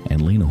there,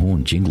 and Lena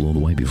Horne-Jingle all the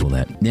way before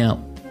that.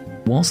 Now,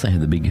 whilst they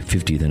had the big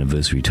 50th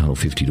anniversary title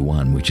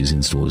 50-1, which is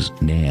in stores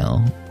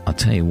now, I'll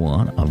tell you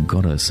what, I've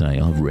got to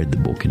say, I've read the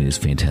book and it is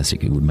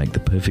fantastic. It would make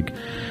the perfect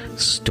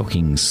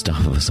stocking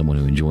stuffer for someone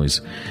who enjoys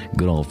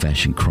good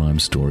old-fashioned crime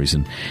stories.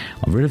 And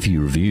I've read a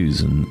few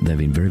reviews and they've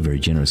been very, very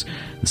generous.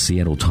 The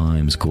Seattle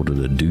Times called it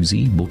a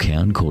doozy.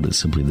 Bookhound called it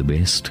simply the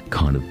best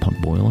kind of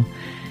potboiler.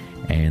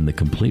 And the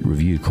Complete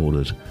Review called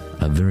it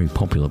a very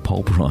popular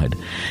pulp ride.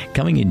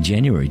 Coming in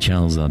January,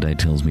 Charles Arday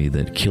tells me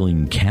that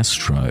Killing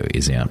Castro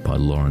is out by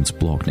Lawrence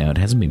Block. Now, it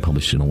hasn't been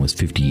published in almost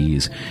 50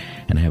 years.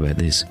 And how about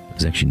this? It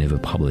was actually never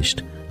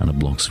published under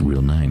Block's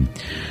real name.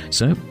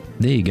 So,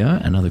 there you go,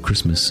 another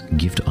Christmas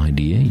gift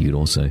idea. You could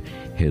also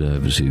head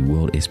over to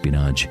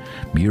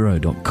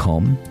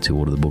worldespionagebureau.com to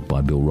order the book by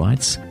Bill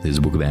Wrights. There's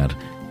a book about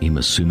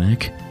Emma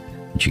Sumac,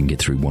 which you can get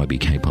through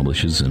YBK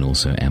Publishers and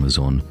also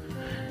Amazon.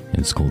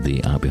 It's called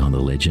The Art Behind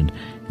the Legend,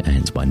 and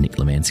it's by Nick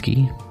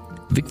Lemansky.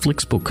 Vic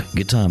Flick's book,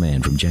 Guitar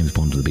Man, From James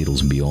Bond to the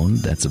Beatles and Beyond,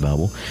 that's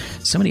available.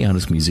 So many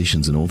artists,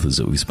 musicians and authors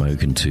that we've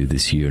spoken to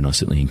this year, and I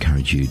certainly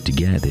encourage you to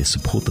get out there,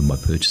 support them by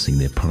purchasing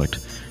their product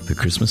for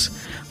Christmas.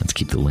 Let's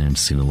keep the lounge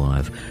scene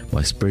alive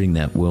by spreading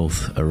that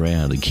wealth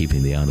around and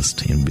keeping the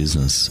artist in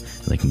business.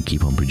 They can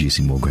keep on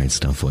producing more great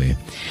stuff for you.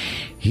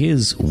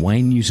 Here's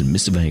Wayne Newton,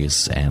 Mr.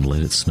 Vegas, and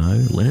Let It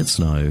Snow, Let It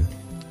Snow,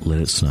 Let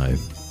It Snow.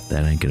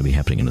 That ain't going to be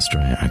happening in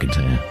Australia, I can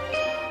tell you.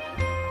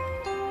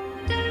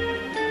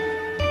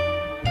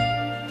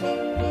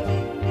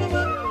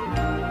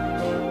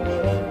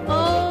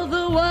 Oh,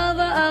 the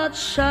weather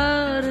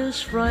outside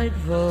is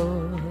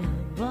frightful,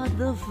 but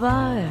the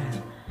fire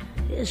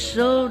is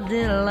so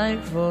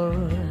delightful.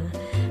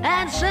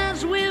 And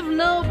since we've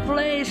no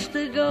place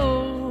to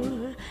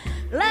go,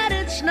 let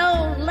it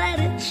snow, let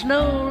it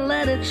snow,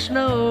 let it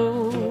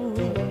snow.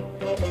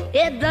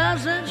 It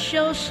doesn't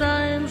show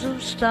signs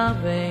of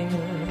stopping,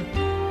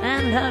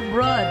 and I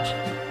brought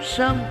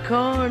some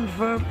corn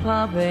for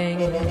popping.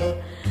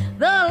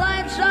 The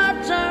lights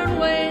are turned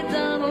way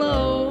down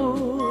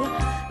low.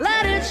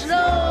 Let it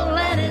snow,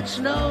 let it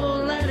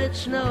snow, let it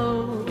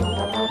snow.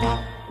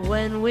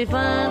 When we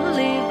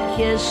finally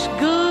kiss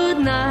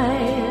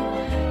goodnight,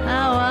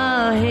 how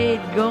I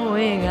hate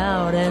going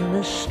out in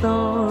the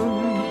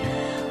storm.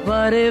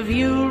 But if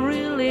you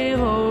really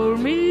hold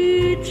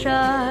me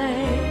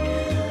tight,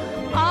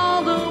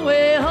 all the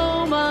way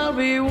home I'll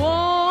be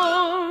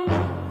warm.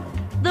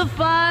 The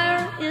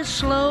fire is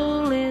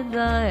slowly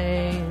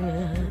dying,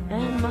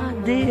 and my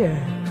dear,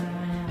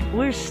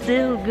 we're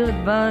still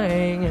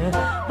goodbying.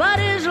 But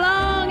as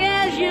long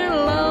as you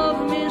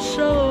love me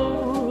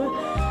so,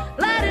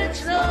 let it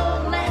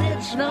snow, let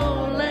it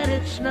snow, let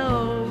it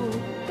snow.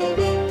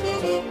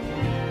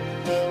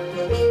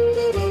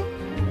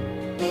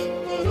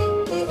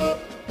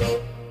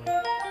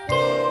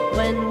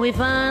 When we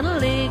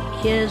finally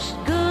kissed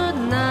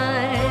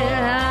goodnight,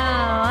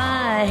 how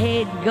I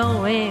hate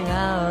going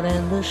out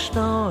in the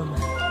storm.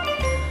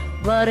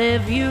 But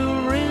if you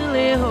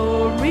really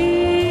hold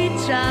me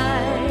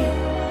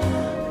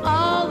tight,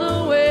 all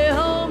the way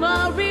home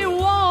I'll be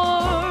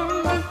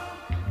warm.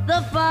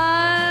 The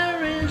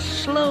fire is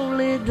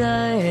slowly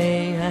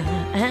dying,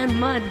 and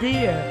my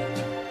dear,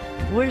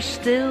 we're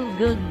still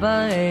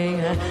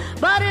goodbying.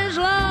 But as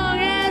long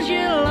as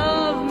you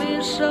love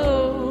me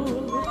so,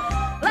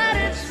 let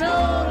it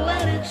snow,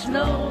 let it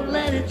snow,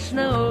 let it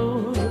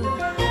snow.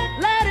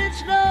 Let it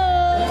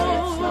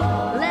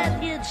snow,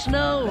 let it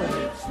snow,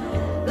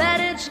 let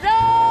it snow.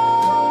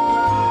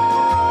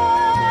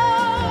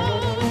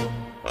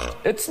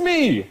 It's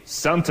me,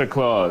 Santa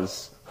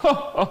Claus.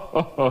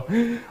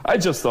 I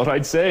just thought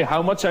I'd say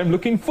how much I'm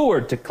looking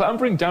forward to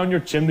clambering down your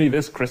chimney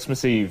this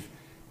Christmas Eve,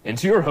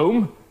 into your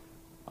home,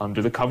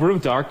 under the cover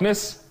of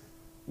darkness,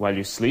 while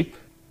you sleep,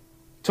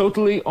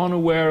 totally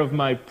unaware of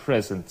my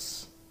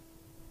presence.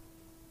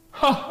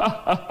 Ha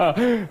ha ha ha!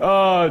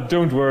 Oh,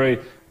 don't worry,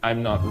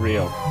 I'm not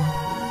real.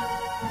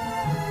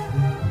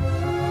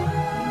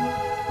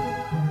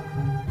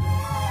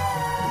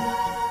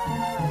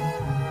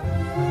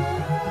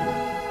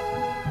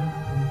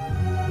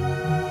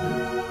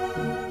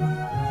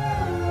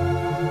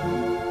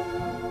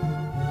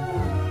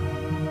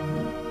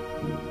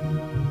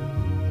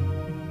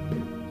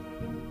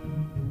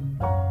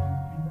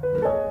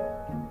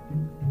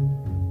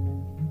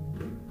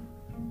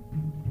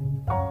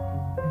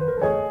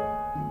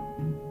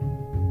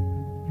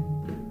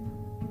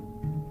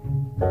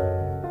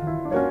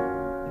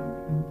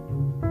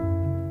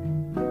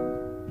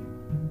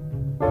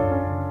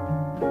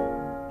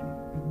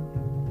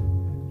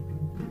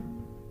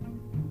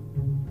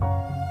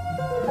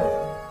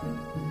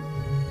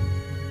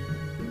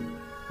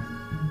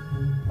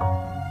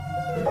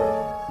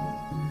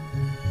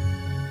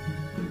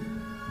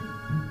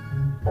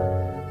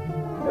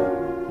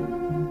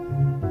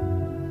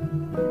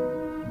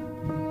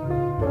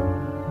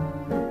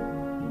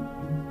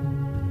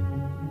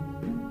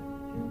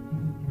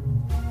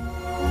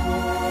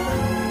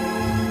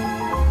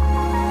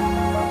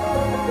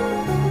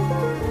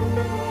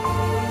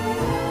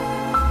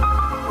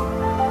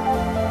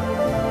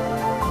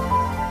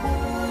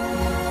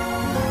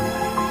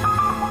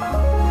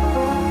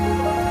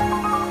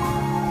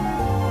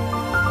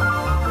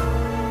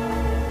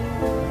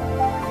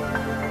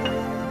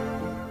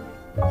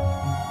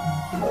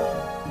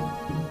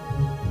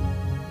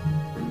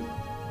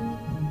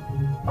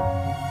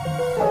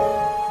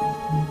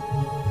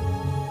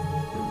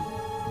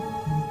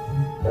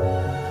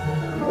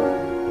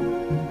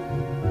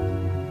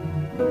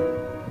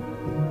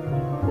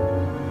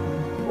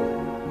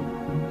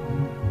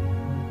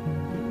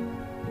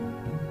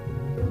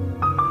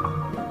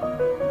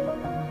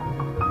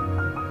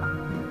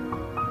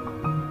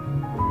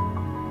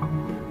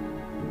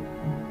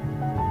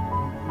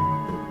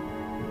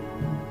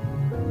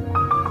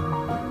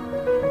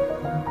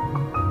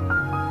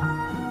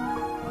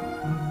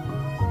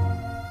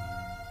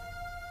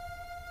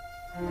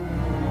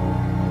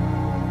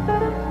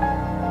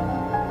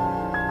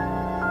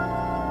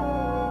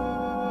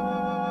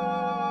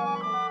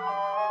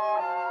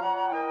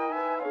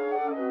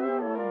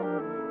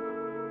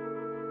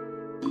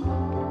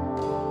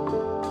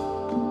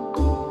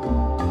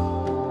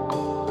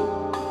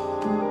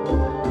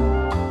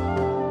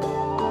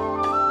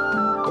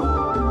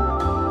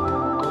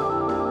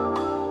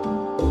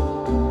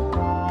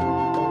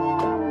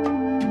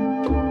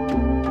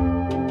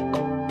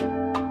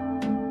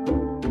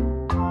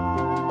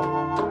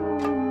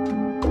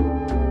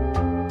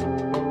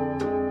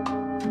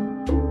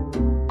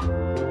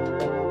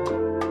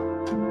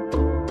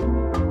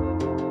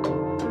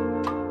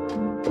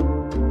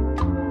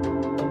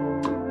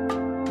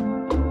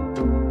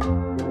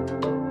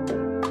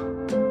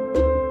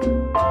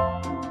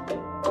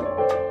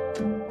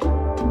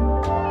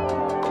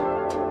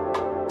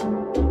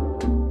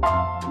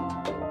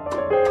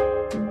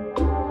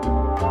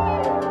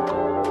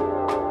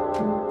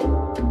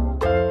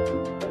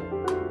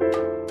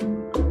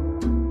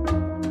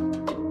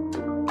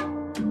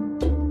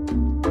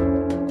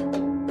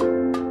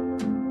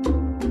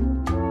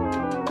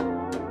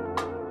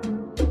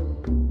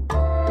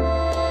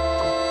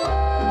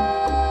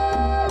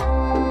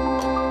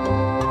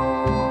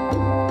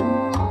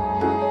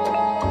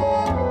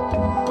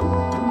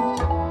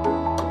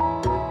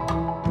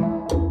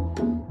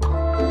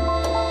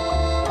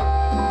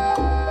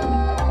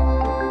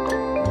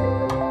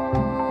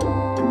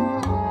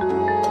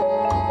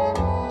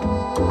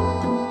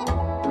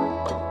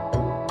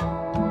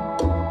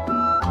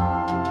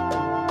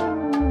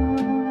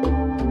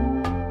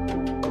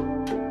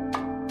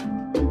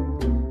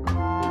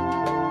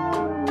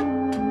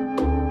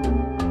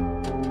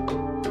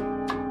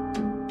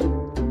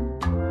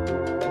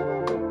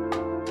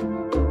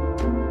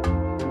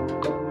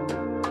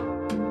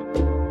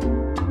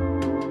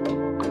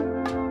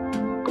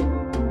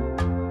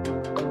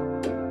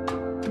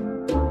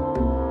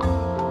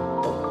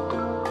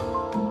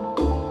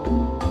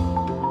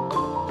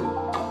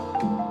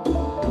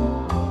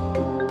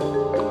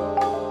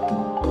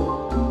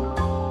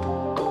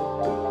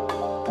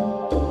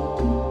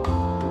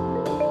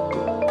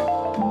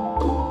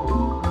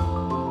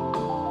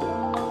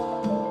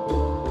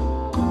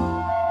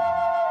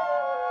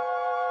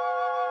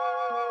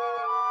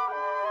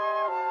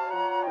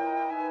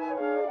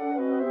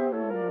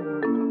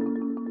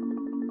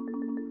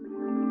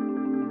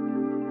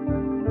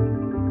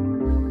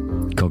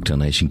 Cocktail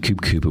Nation.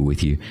 Koop Kooper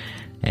with you.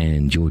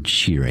 And George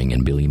Shearing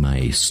and Billy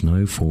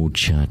May-Snowfall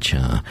Cha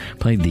Cha.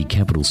 Played the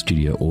Capitol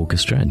Studio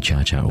Orchestra and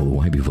Cha Cha all the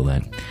way before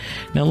that.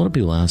 Now, a lot of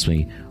people ask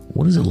me,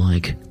 what is it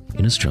like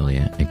in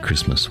Australia at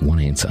Christmas? One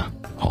answer: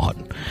 hot.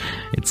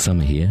 It's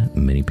summer here.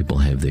 Many people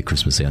have their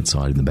Christmas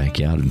outside in the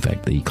backyard. In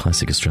fact, the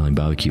classic Australian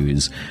barbecue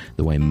is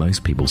the way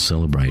most people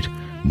celebrate,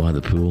 by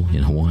the pool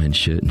in Hawaiian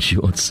shirt and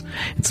shorts.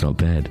 It's not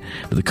bad.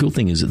 But the cool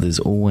thing is that there's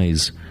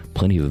always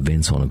plenty of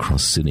events on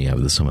across Sydney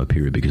over the summer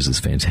period because of this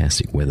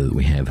fantastic weather that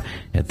we have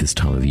at this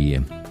time of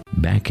year.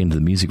 Back into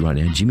the music right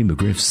now. Jimmy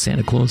McGriff's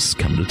Santa Claus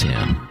Coming to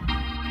Town.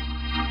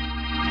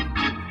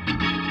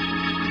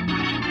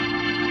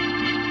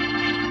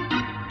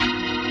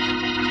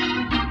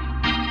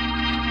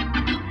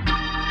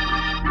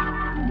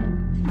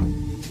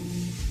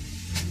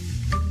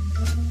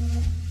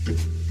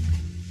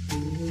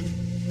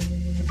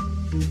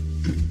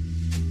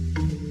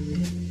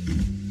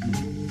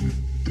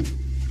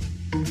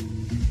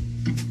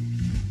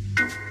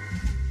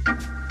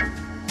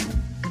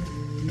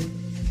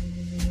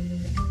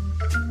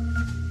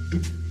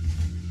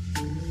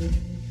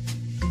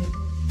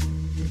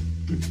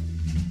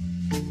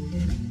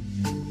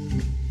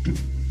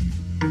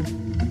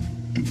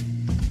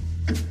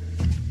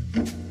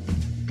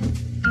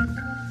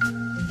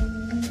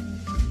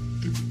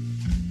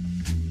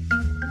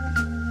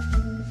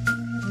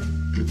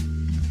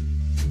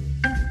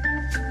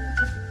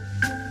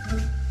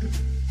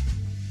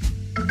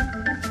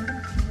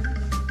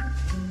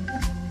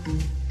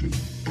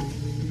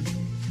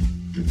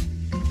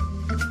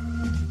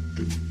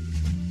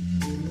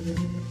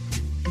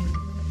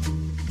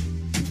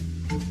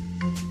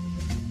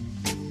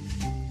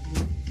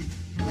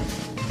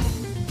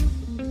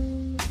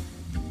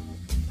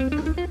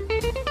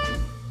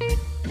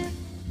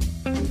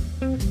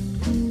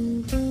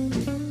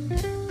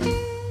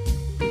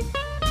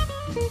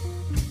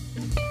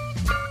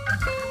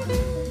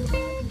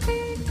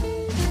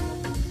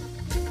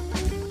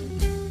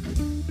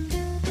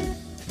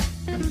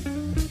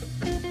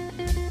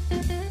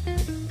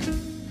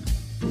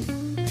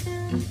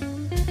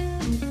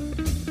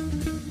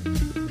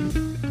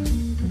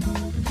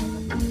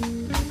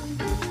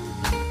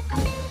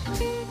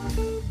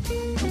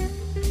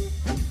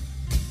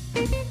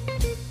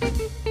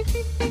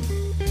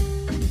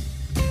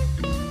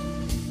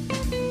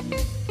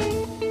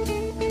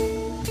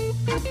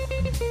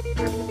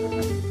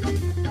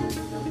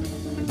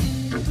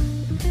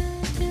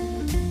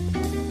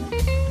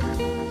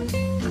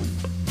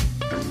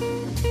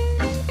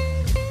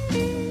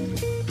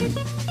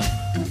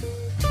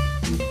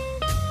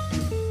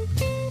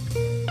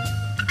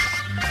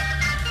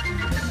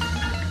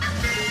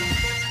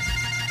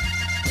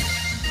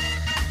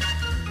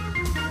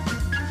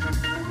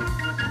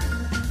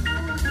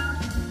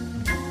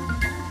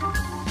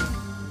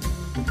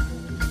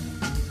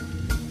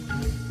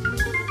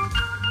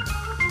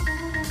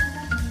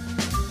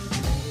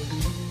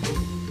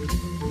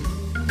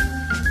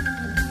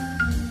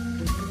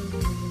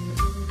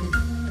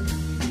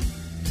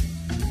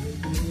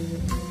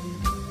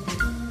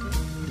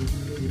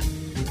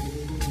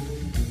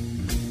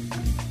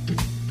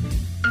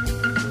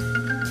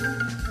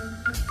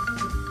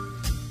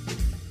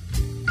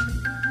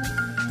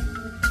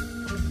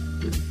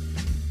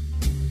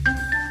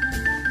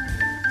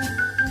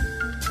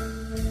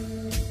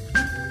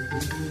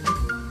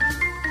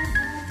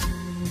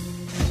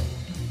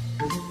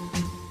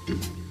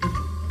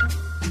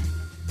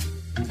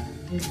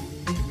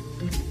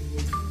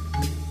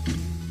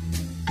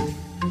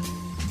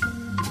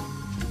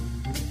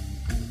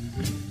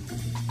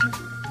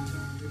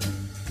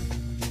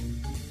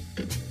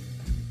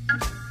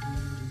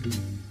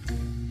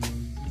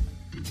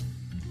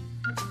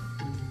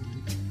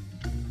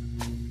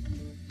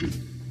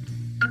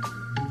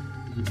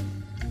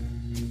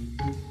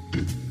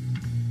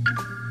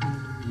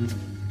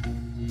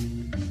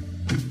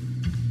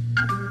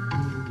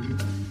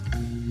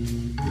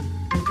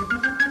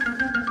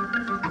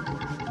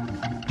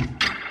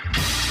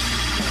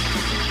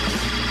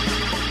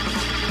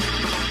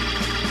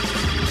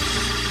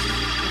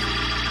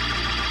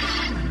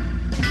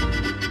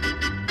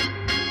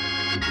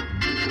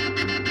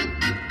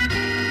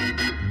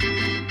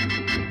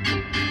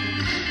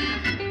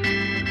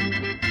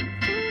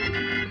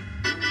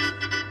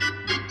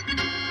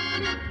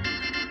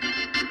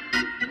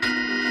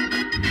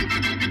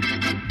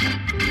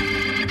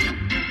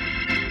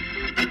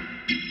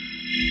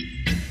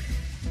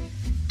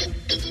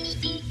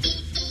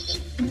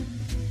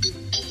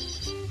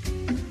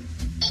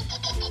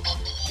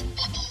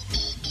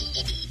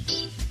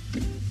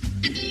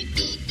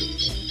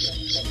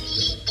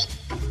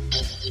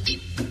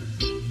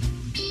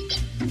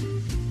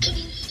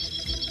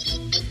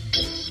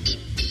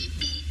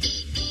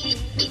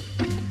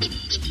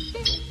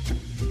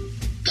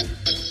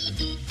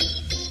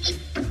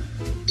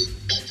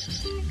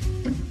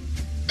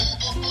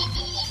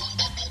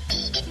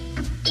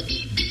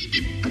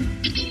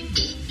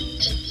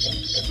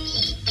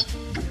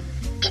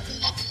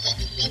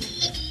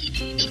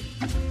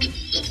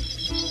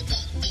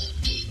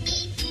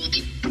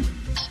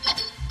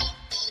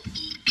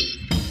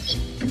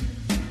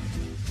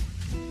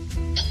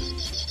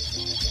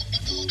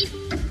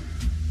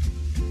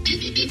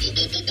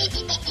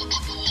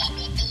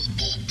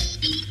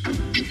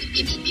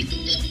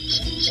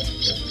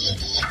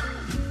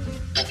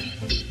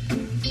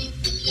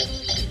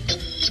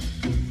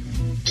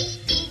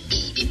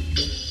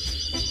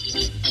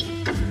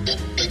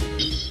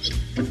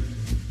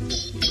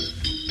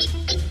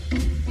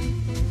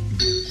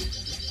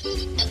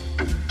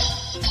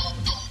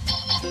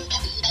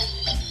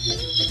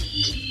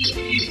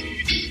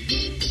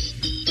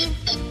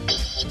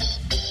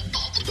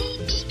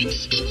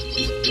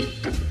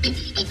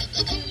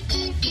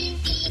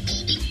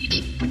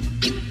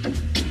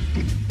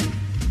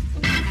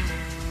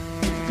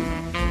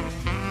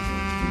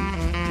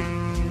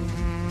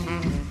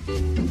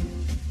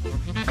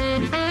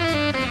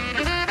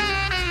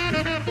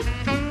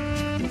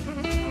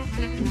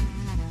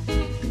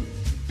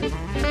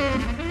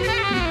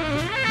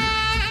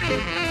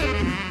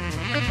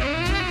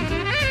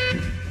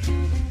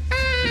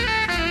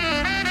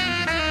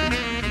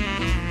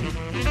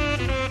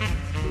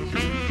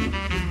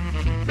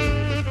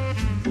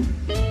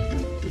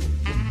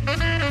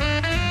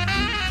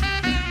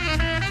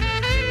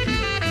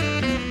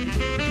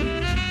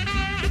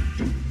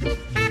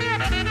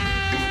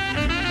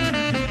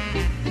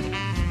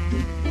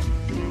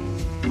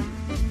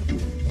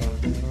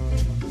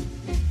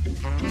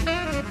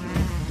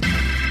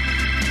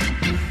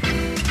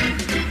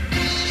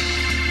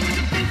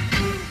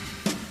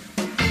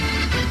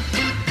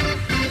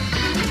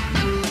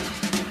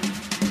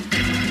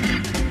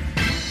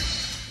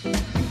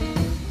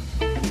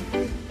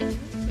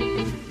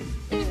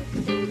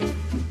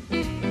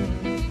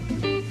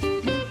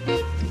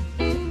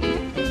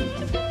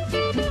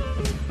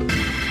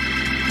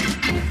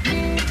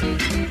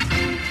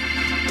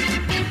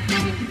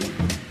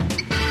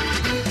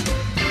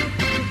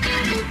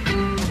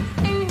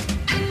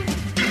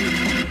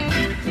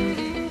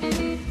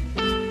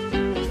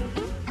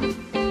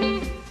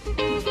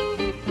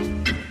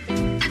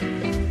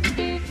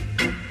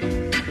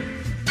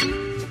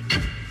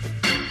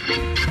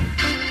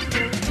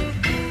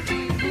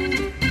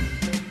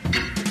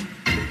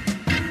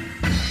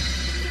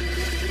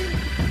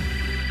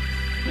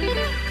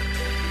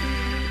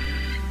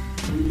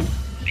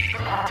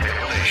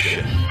 Cocktail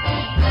Nation.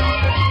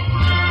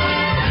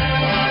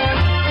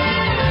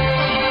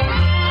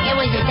 It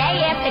was the day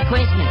after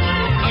Christmas,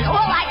 and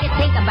all I could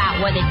think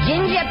about were the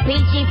ginger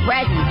peachy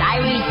presents I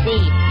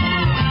received.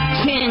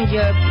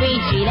 Ginger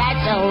peachy,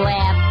 that's a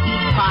laugh.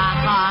 Ha,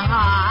 ha,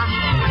 ha.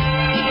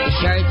 The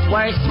shirts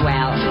were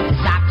swell, the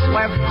socks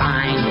were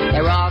fine.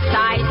 They're all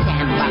size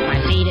 10, but my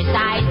feet are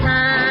size 9.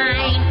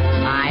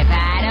 I've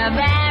had a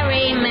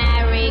very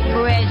Merry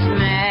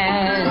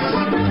Christmas.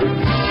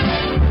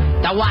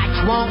 The watch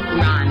won't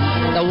run,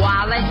 the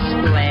wallet's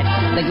split,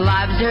 the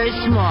gloves are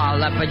small,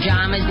 the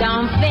pajamas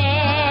don't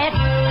fit.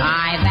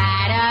 I've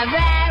had a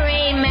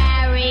very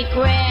Merry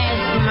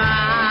Christmas.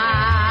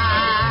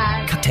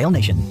 Cocktail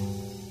Nation.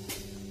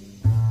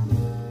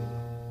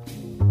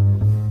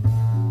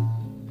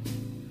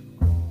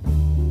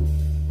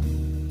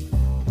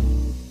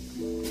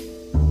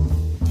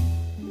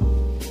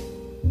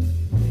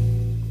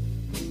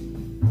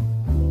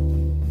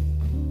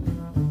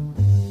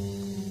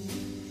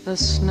 The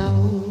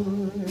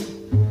snow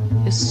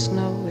is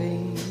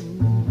snowing,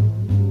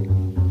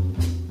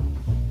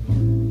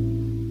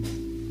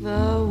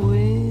 the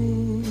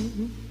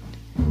wind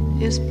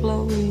is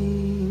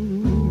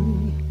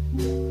blowing,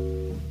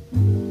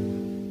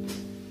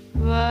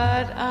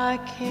 but I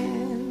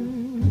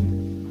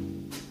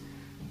can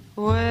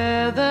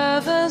weather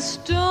the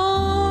storm.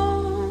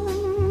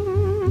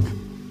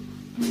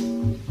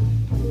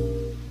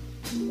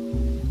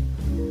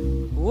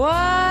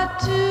 What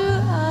do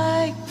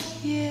I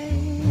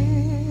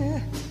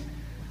care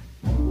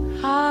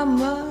how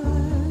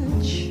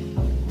much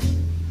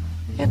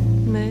it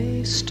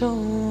may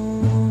storm?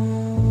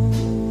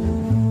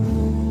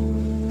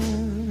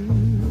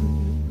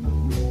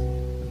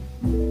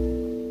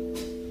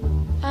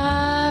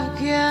 I've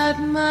got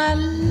my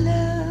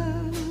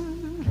love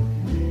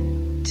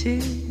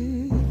to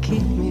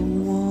keep me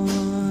warm.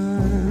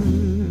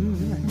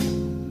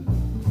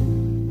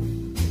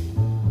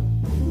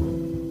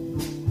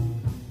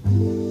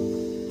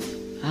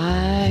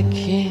 I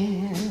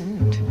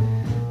can't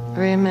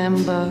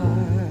remember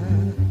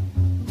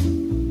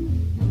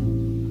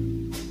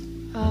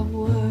a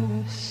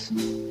worse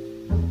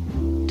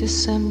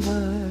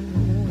December.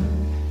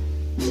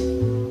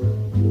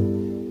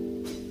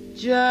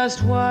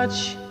 Just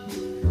watch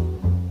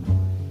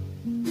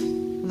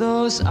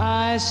those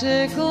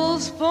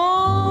icicles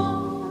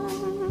fall.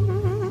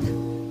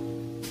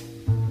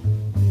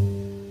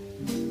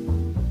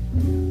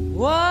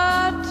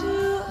 What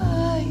do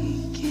I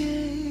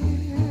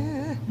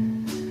care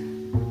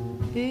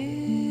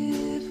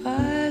if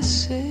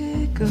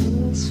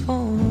icicles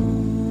fall?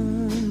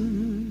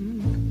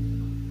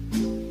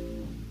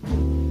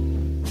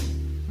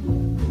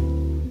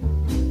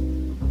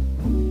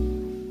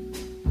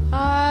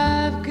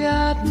 I've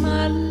got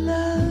my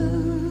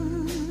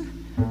love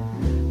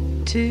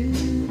to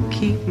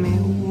keep me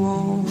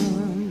warm.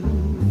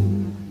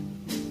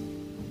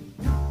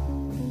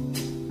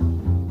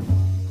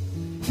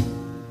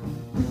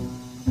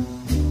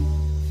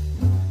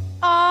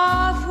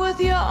 Off with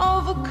your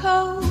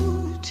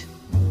overcoat,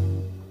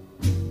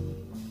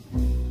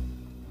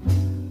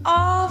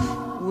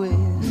 off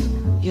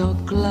with your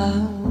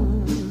glove.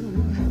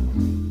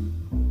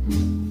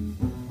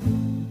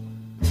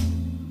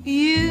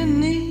 You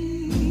need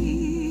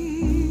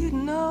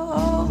no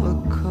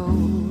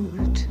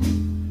overcoat.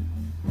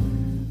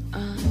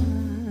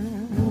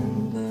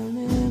 I'm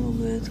burning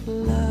with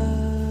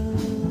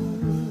love.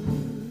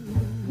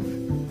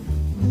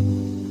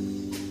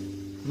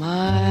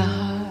 My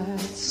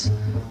heart's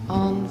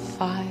on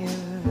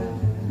fire.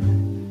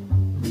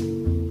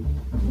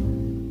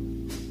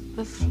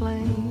 The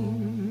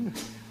flame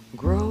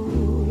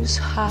grows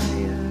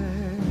higher.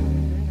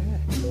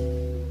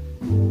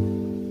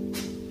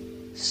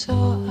 So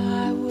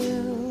I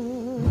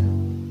will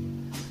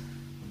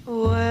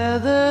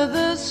weather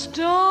the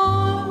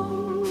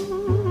storm.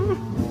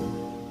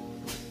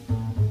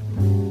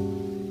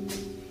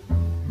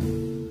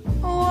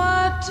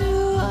 What do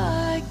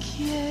I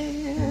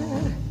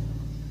care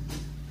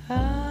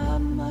how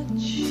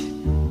much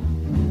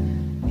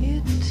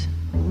it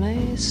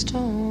may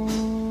storm?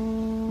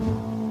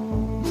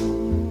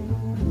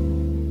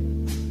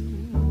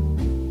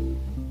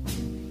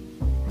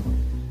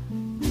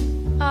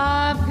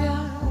 I've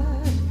got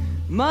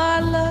my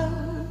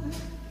love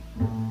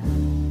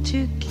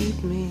to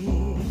keep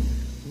me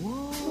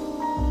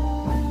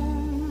warm,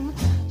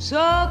 so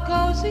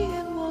cozy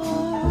and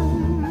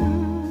warm.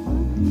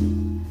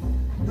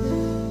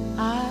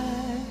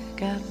 I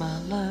got my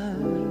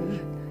love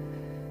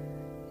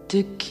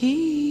to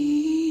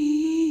keep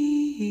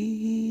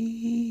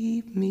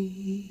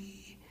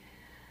me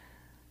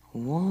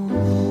warm.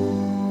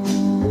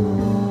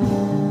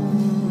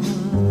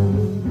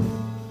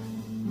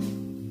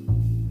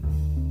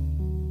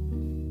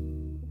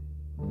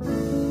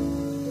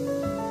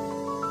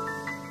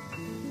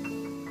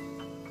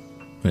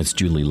 That's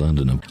Julie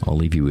London. I'll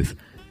leave you with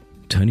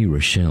Tony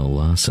Rochelle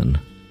Larson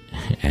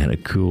and a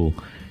cool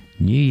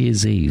New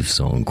Year's Eve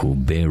song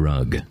called Bear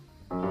Rug.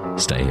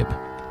 Stay hip.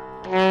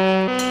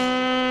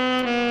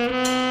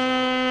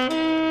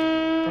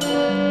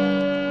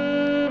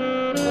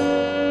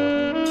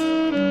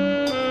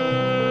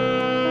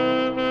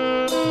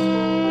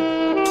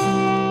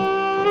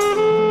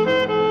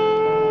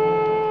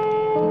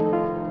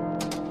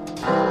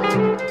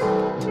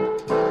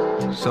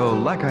 So,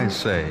 like I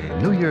say,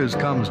 New Year's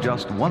comes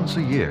just once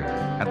a year,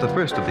 at the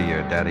first of the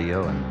year,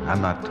 Daddy-O, and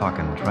I'm not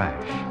talking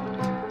trash.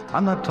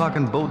 I'm not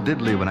talking Bo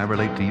Diddley when I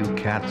relate to you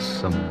cats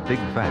some big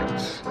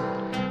facts.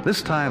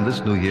 This time,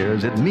 this New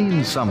Year's, it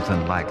means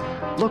something like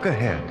look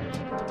ahead,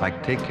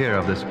 like take care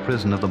of this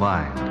prison of the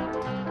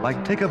mind,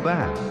 like take a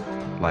bath,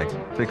 like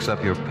fix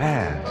up your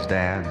pads,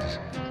 dads.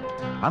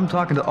 I'm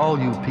talking to all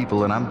you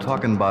people, and I'm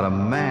talking about a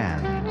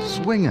man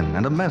swinging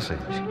and a message.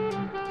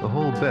 The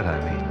whole bit,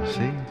 I mean,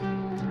 see?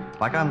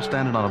 Like I'm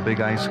standing on a big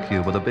ice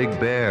cube with a big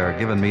bear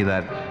giving me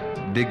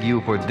that dig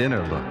you for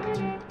dinner look.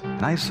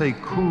 And I say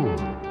cool.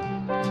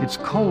 It's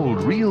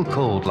cold, real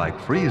cold, like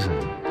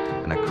freezing.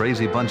 And a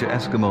crazy bunch of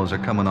Eskimos are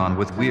coming on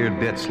with weird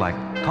bits like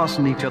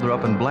tossing each other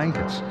up in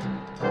blankets.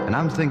 And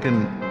I'm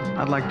thinking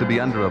I'd like to be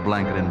under a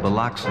blanket in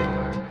Biloxi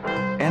or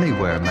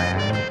anywhere,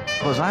 man,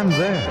 'cause I'm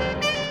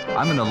there.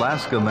 I'm in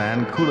Alaska,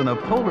 man, cooling a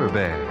polar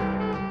bear.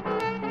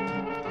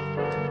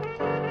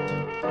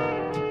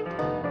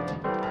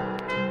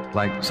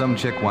 Like some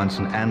chick wants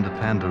an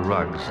Anda-Panda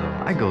rug, so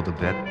I go the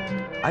bit.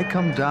 I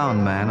come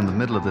down, man, in the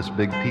middle of this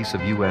big piece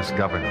of U.S.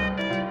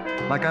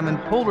 government. Like I'm in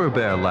polar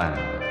bear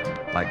land.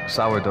 Like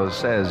Sourdough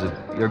says, if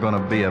you're gonna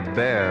be a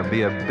bear,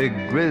 be a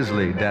big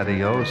grizzly,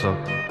 Daddy-O. So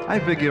I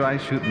figure I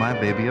shoot my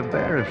baby a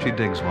bear if she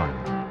digs one.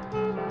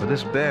 But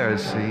this bear,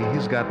 see,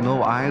 he's got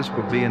no eyes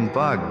for being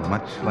bugged,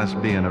 much less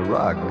being a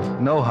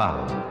rug. No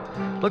how.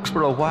 Looks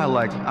for a while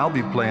like I'll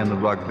be playing the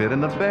rug bit in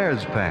the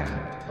bear's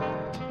pan.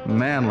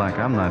 Man, like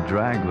I'm not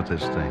dragged with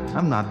this thing.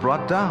 I'm not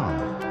brought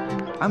down.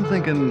 I'm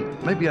thinking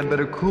maybe I'd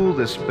better cool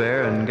this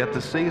bear and get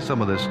to see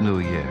some of this new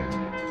year.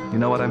 You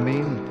know what I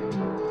mean?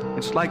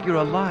 It's like you're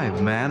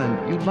alive, man,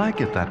 and you like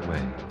it that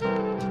way.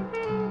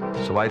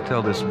 So I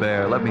tell this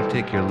bear, let me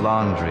take your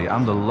laundry.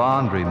 I'm the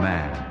laundry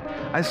man.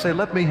 I say,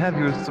 let me have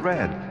your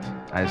thread.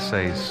 I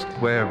say,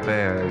 square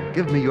bear,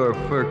 give me your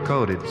fur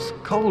coat. It's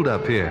cold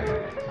up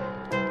here.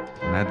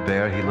 And that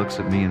bear, he looks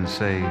at me and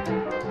say,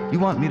 you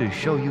want me to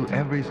show you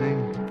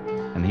everything?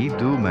 And he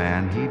do,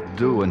 man, he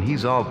do, and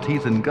he's all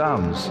teeth and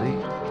gums, see?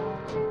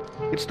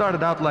 It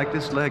started out like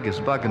this leg is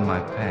bugging my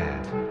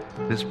pad.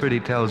 This pretty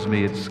tells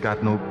me it's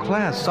got no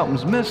class,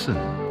 something's missing.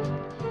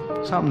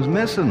 Something's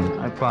missing,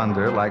 I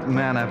ponder, like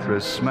man after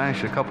a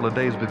smash a couple of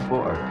days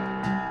before.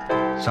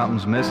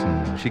 Something's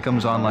missing. She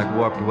comes on like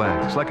warped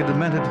wax, like a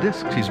demented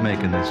disc she's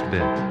making this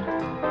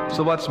bit.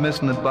 So what's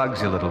missing that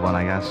bugs you, little one,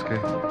 I ask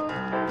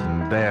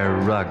her. Bear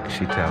rug,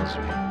 she tells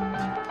me.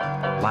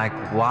 Like,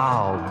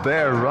 wow,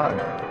 bear rug.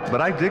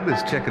 But I dig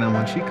this chicken, and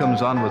when she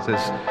comes on with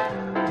this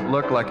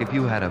look like if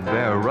you had a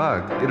bear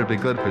rug, it'd be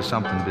good for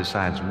something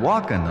besides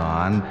walking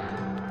on,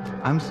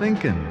 I'm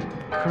thinking,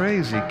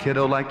 crazy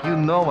kiddo, like you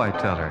know, I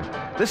tell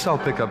her. This I'll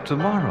pick up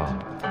tomorrow.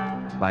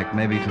 Like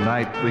maybe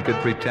tonight we could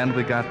pretend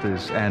we got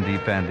this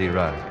Andy-Pandy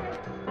rug.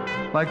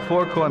 Like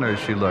four corners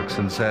she looks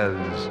and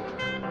says,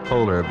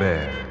 polar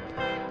bear.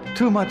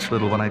 Too much,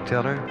 little one, I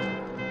tell her.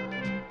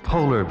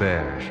 Polar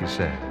bear, she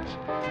says.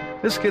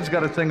 This kid's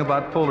got a thing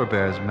about polar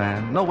bears,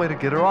 man. No way to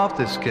get her off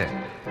this kick.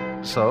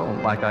 So,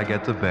 like I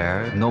get the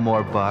bear, no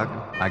more bug,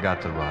 I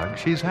got the rug.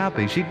 She's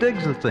happy, she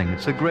digs the thing,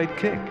 it's a great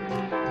kick.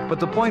 But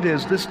the point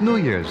is, this New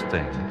Year's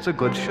thing, it's a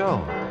good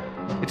show.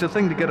 It's a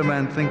thing to get a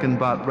man thinking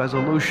about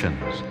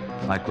resolutions.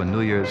 Like when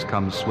New Year's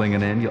comes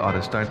swinging in, you ought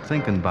to start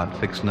thinking about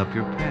fixing up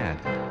your pad.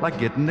 Like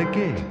getting a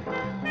gig.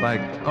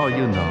 Like, oh,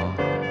 you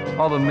know,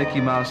 all the Mickey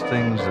Mouse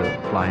things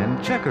that flying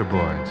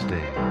checkerboards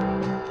did.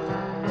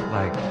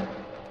 Like,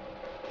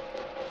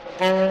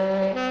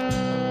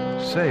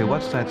 say,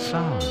 what's that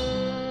sound?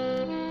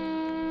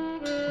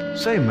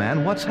 Say,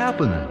 man, what's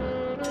happening?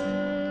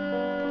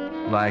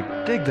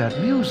 Like, dig that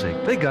music.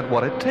 They got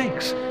what it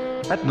takes.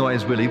 That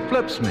noise really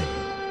flips me.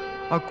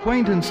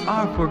 Acquaintance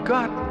are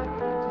forgotten.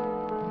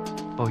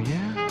 Oh,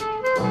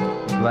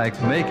 yeah?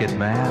 Like, make it,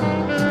 man.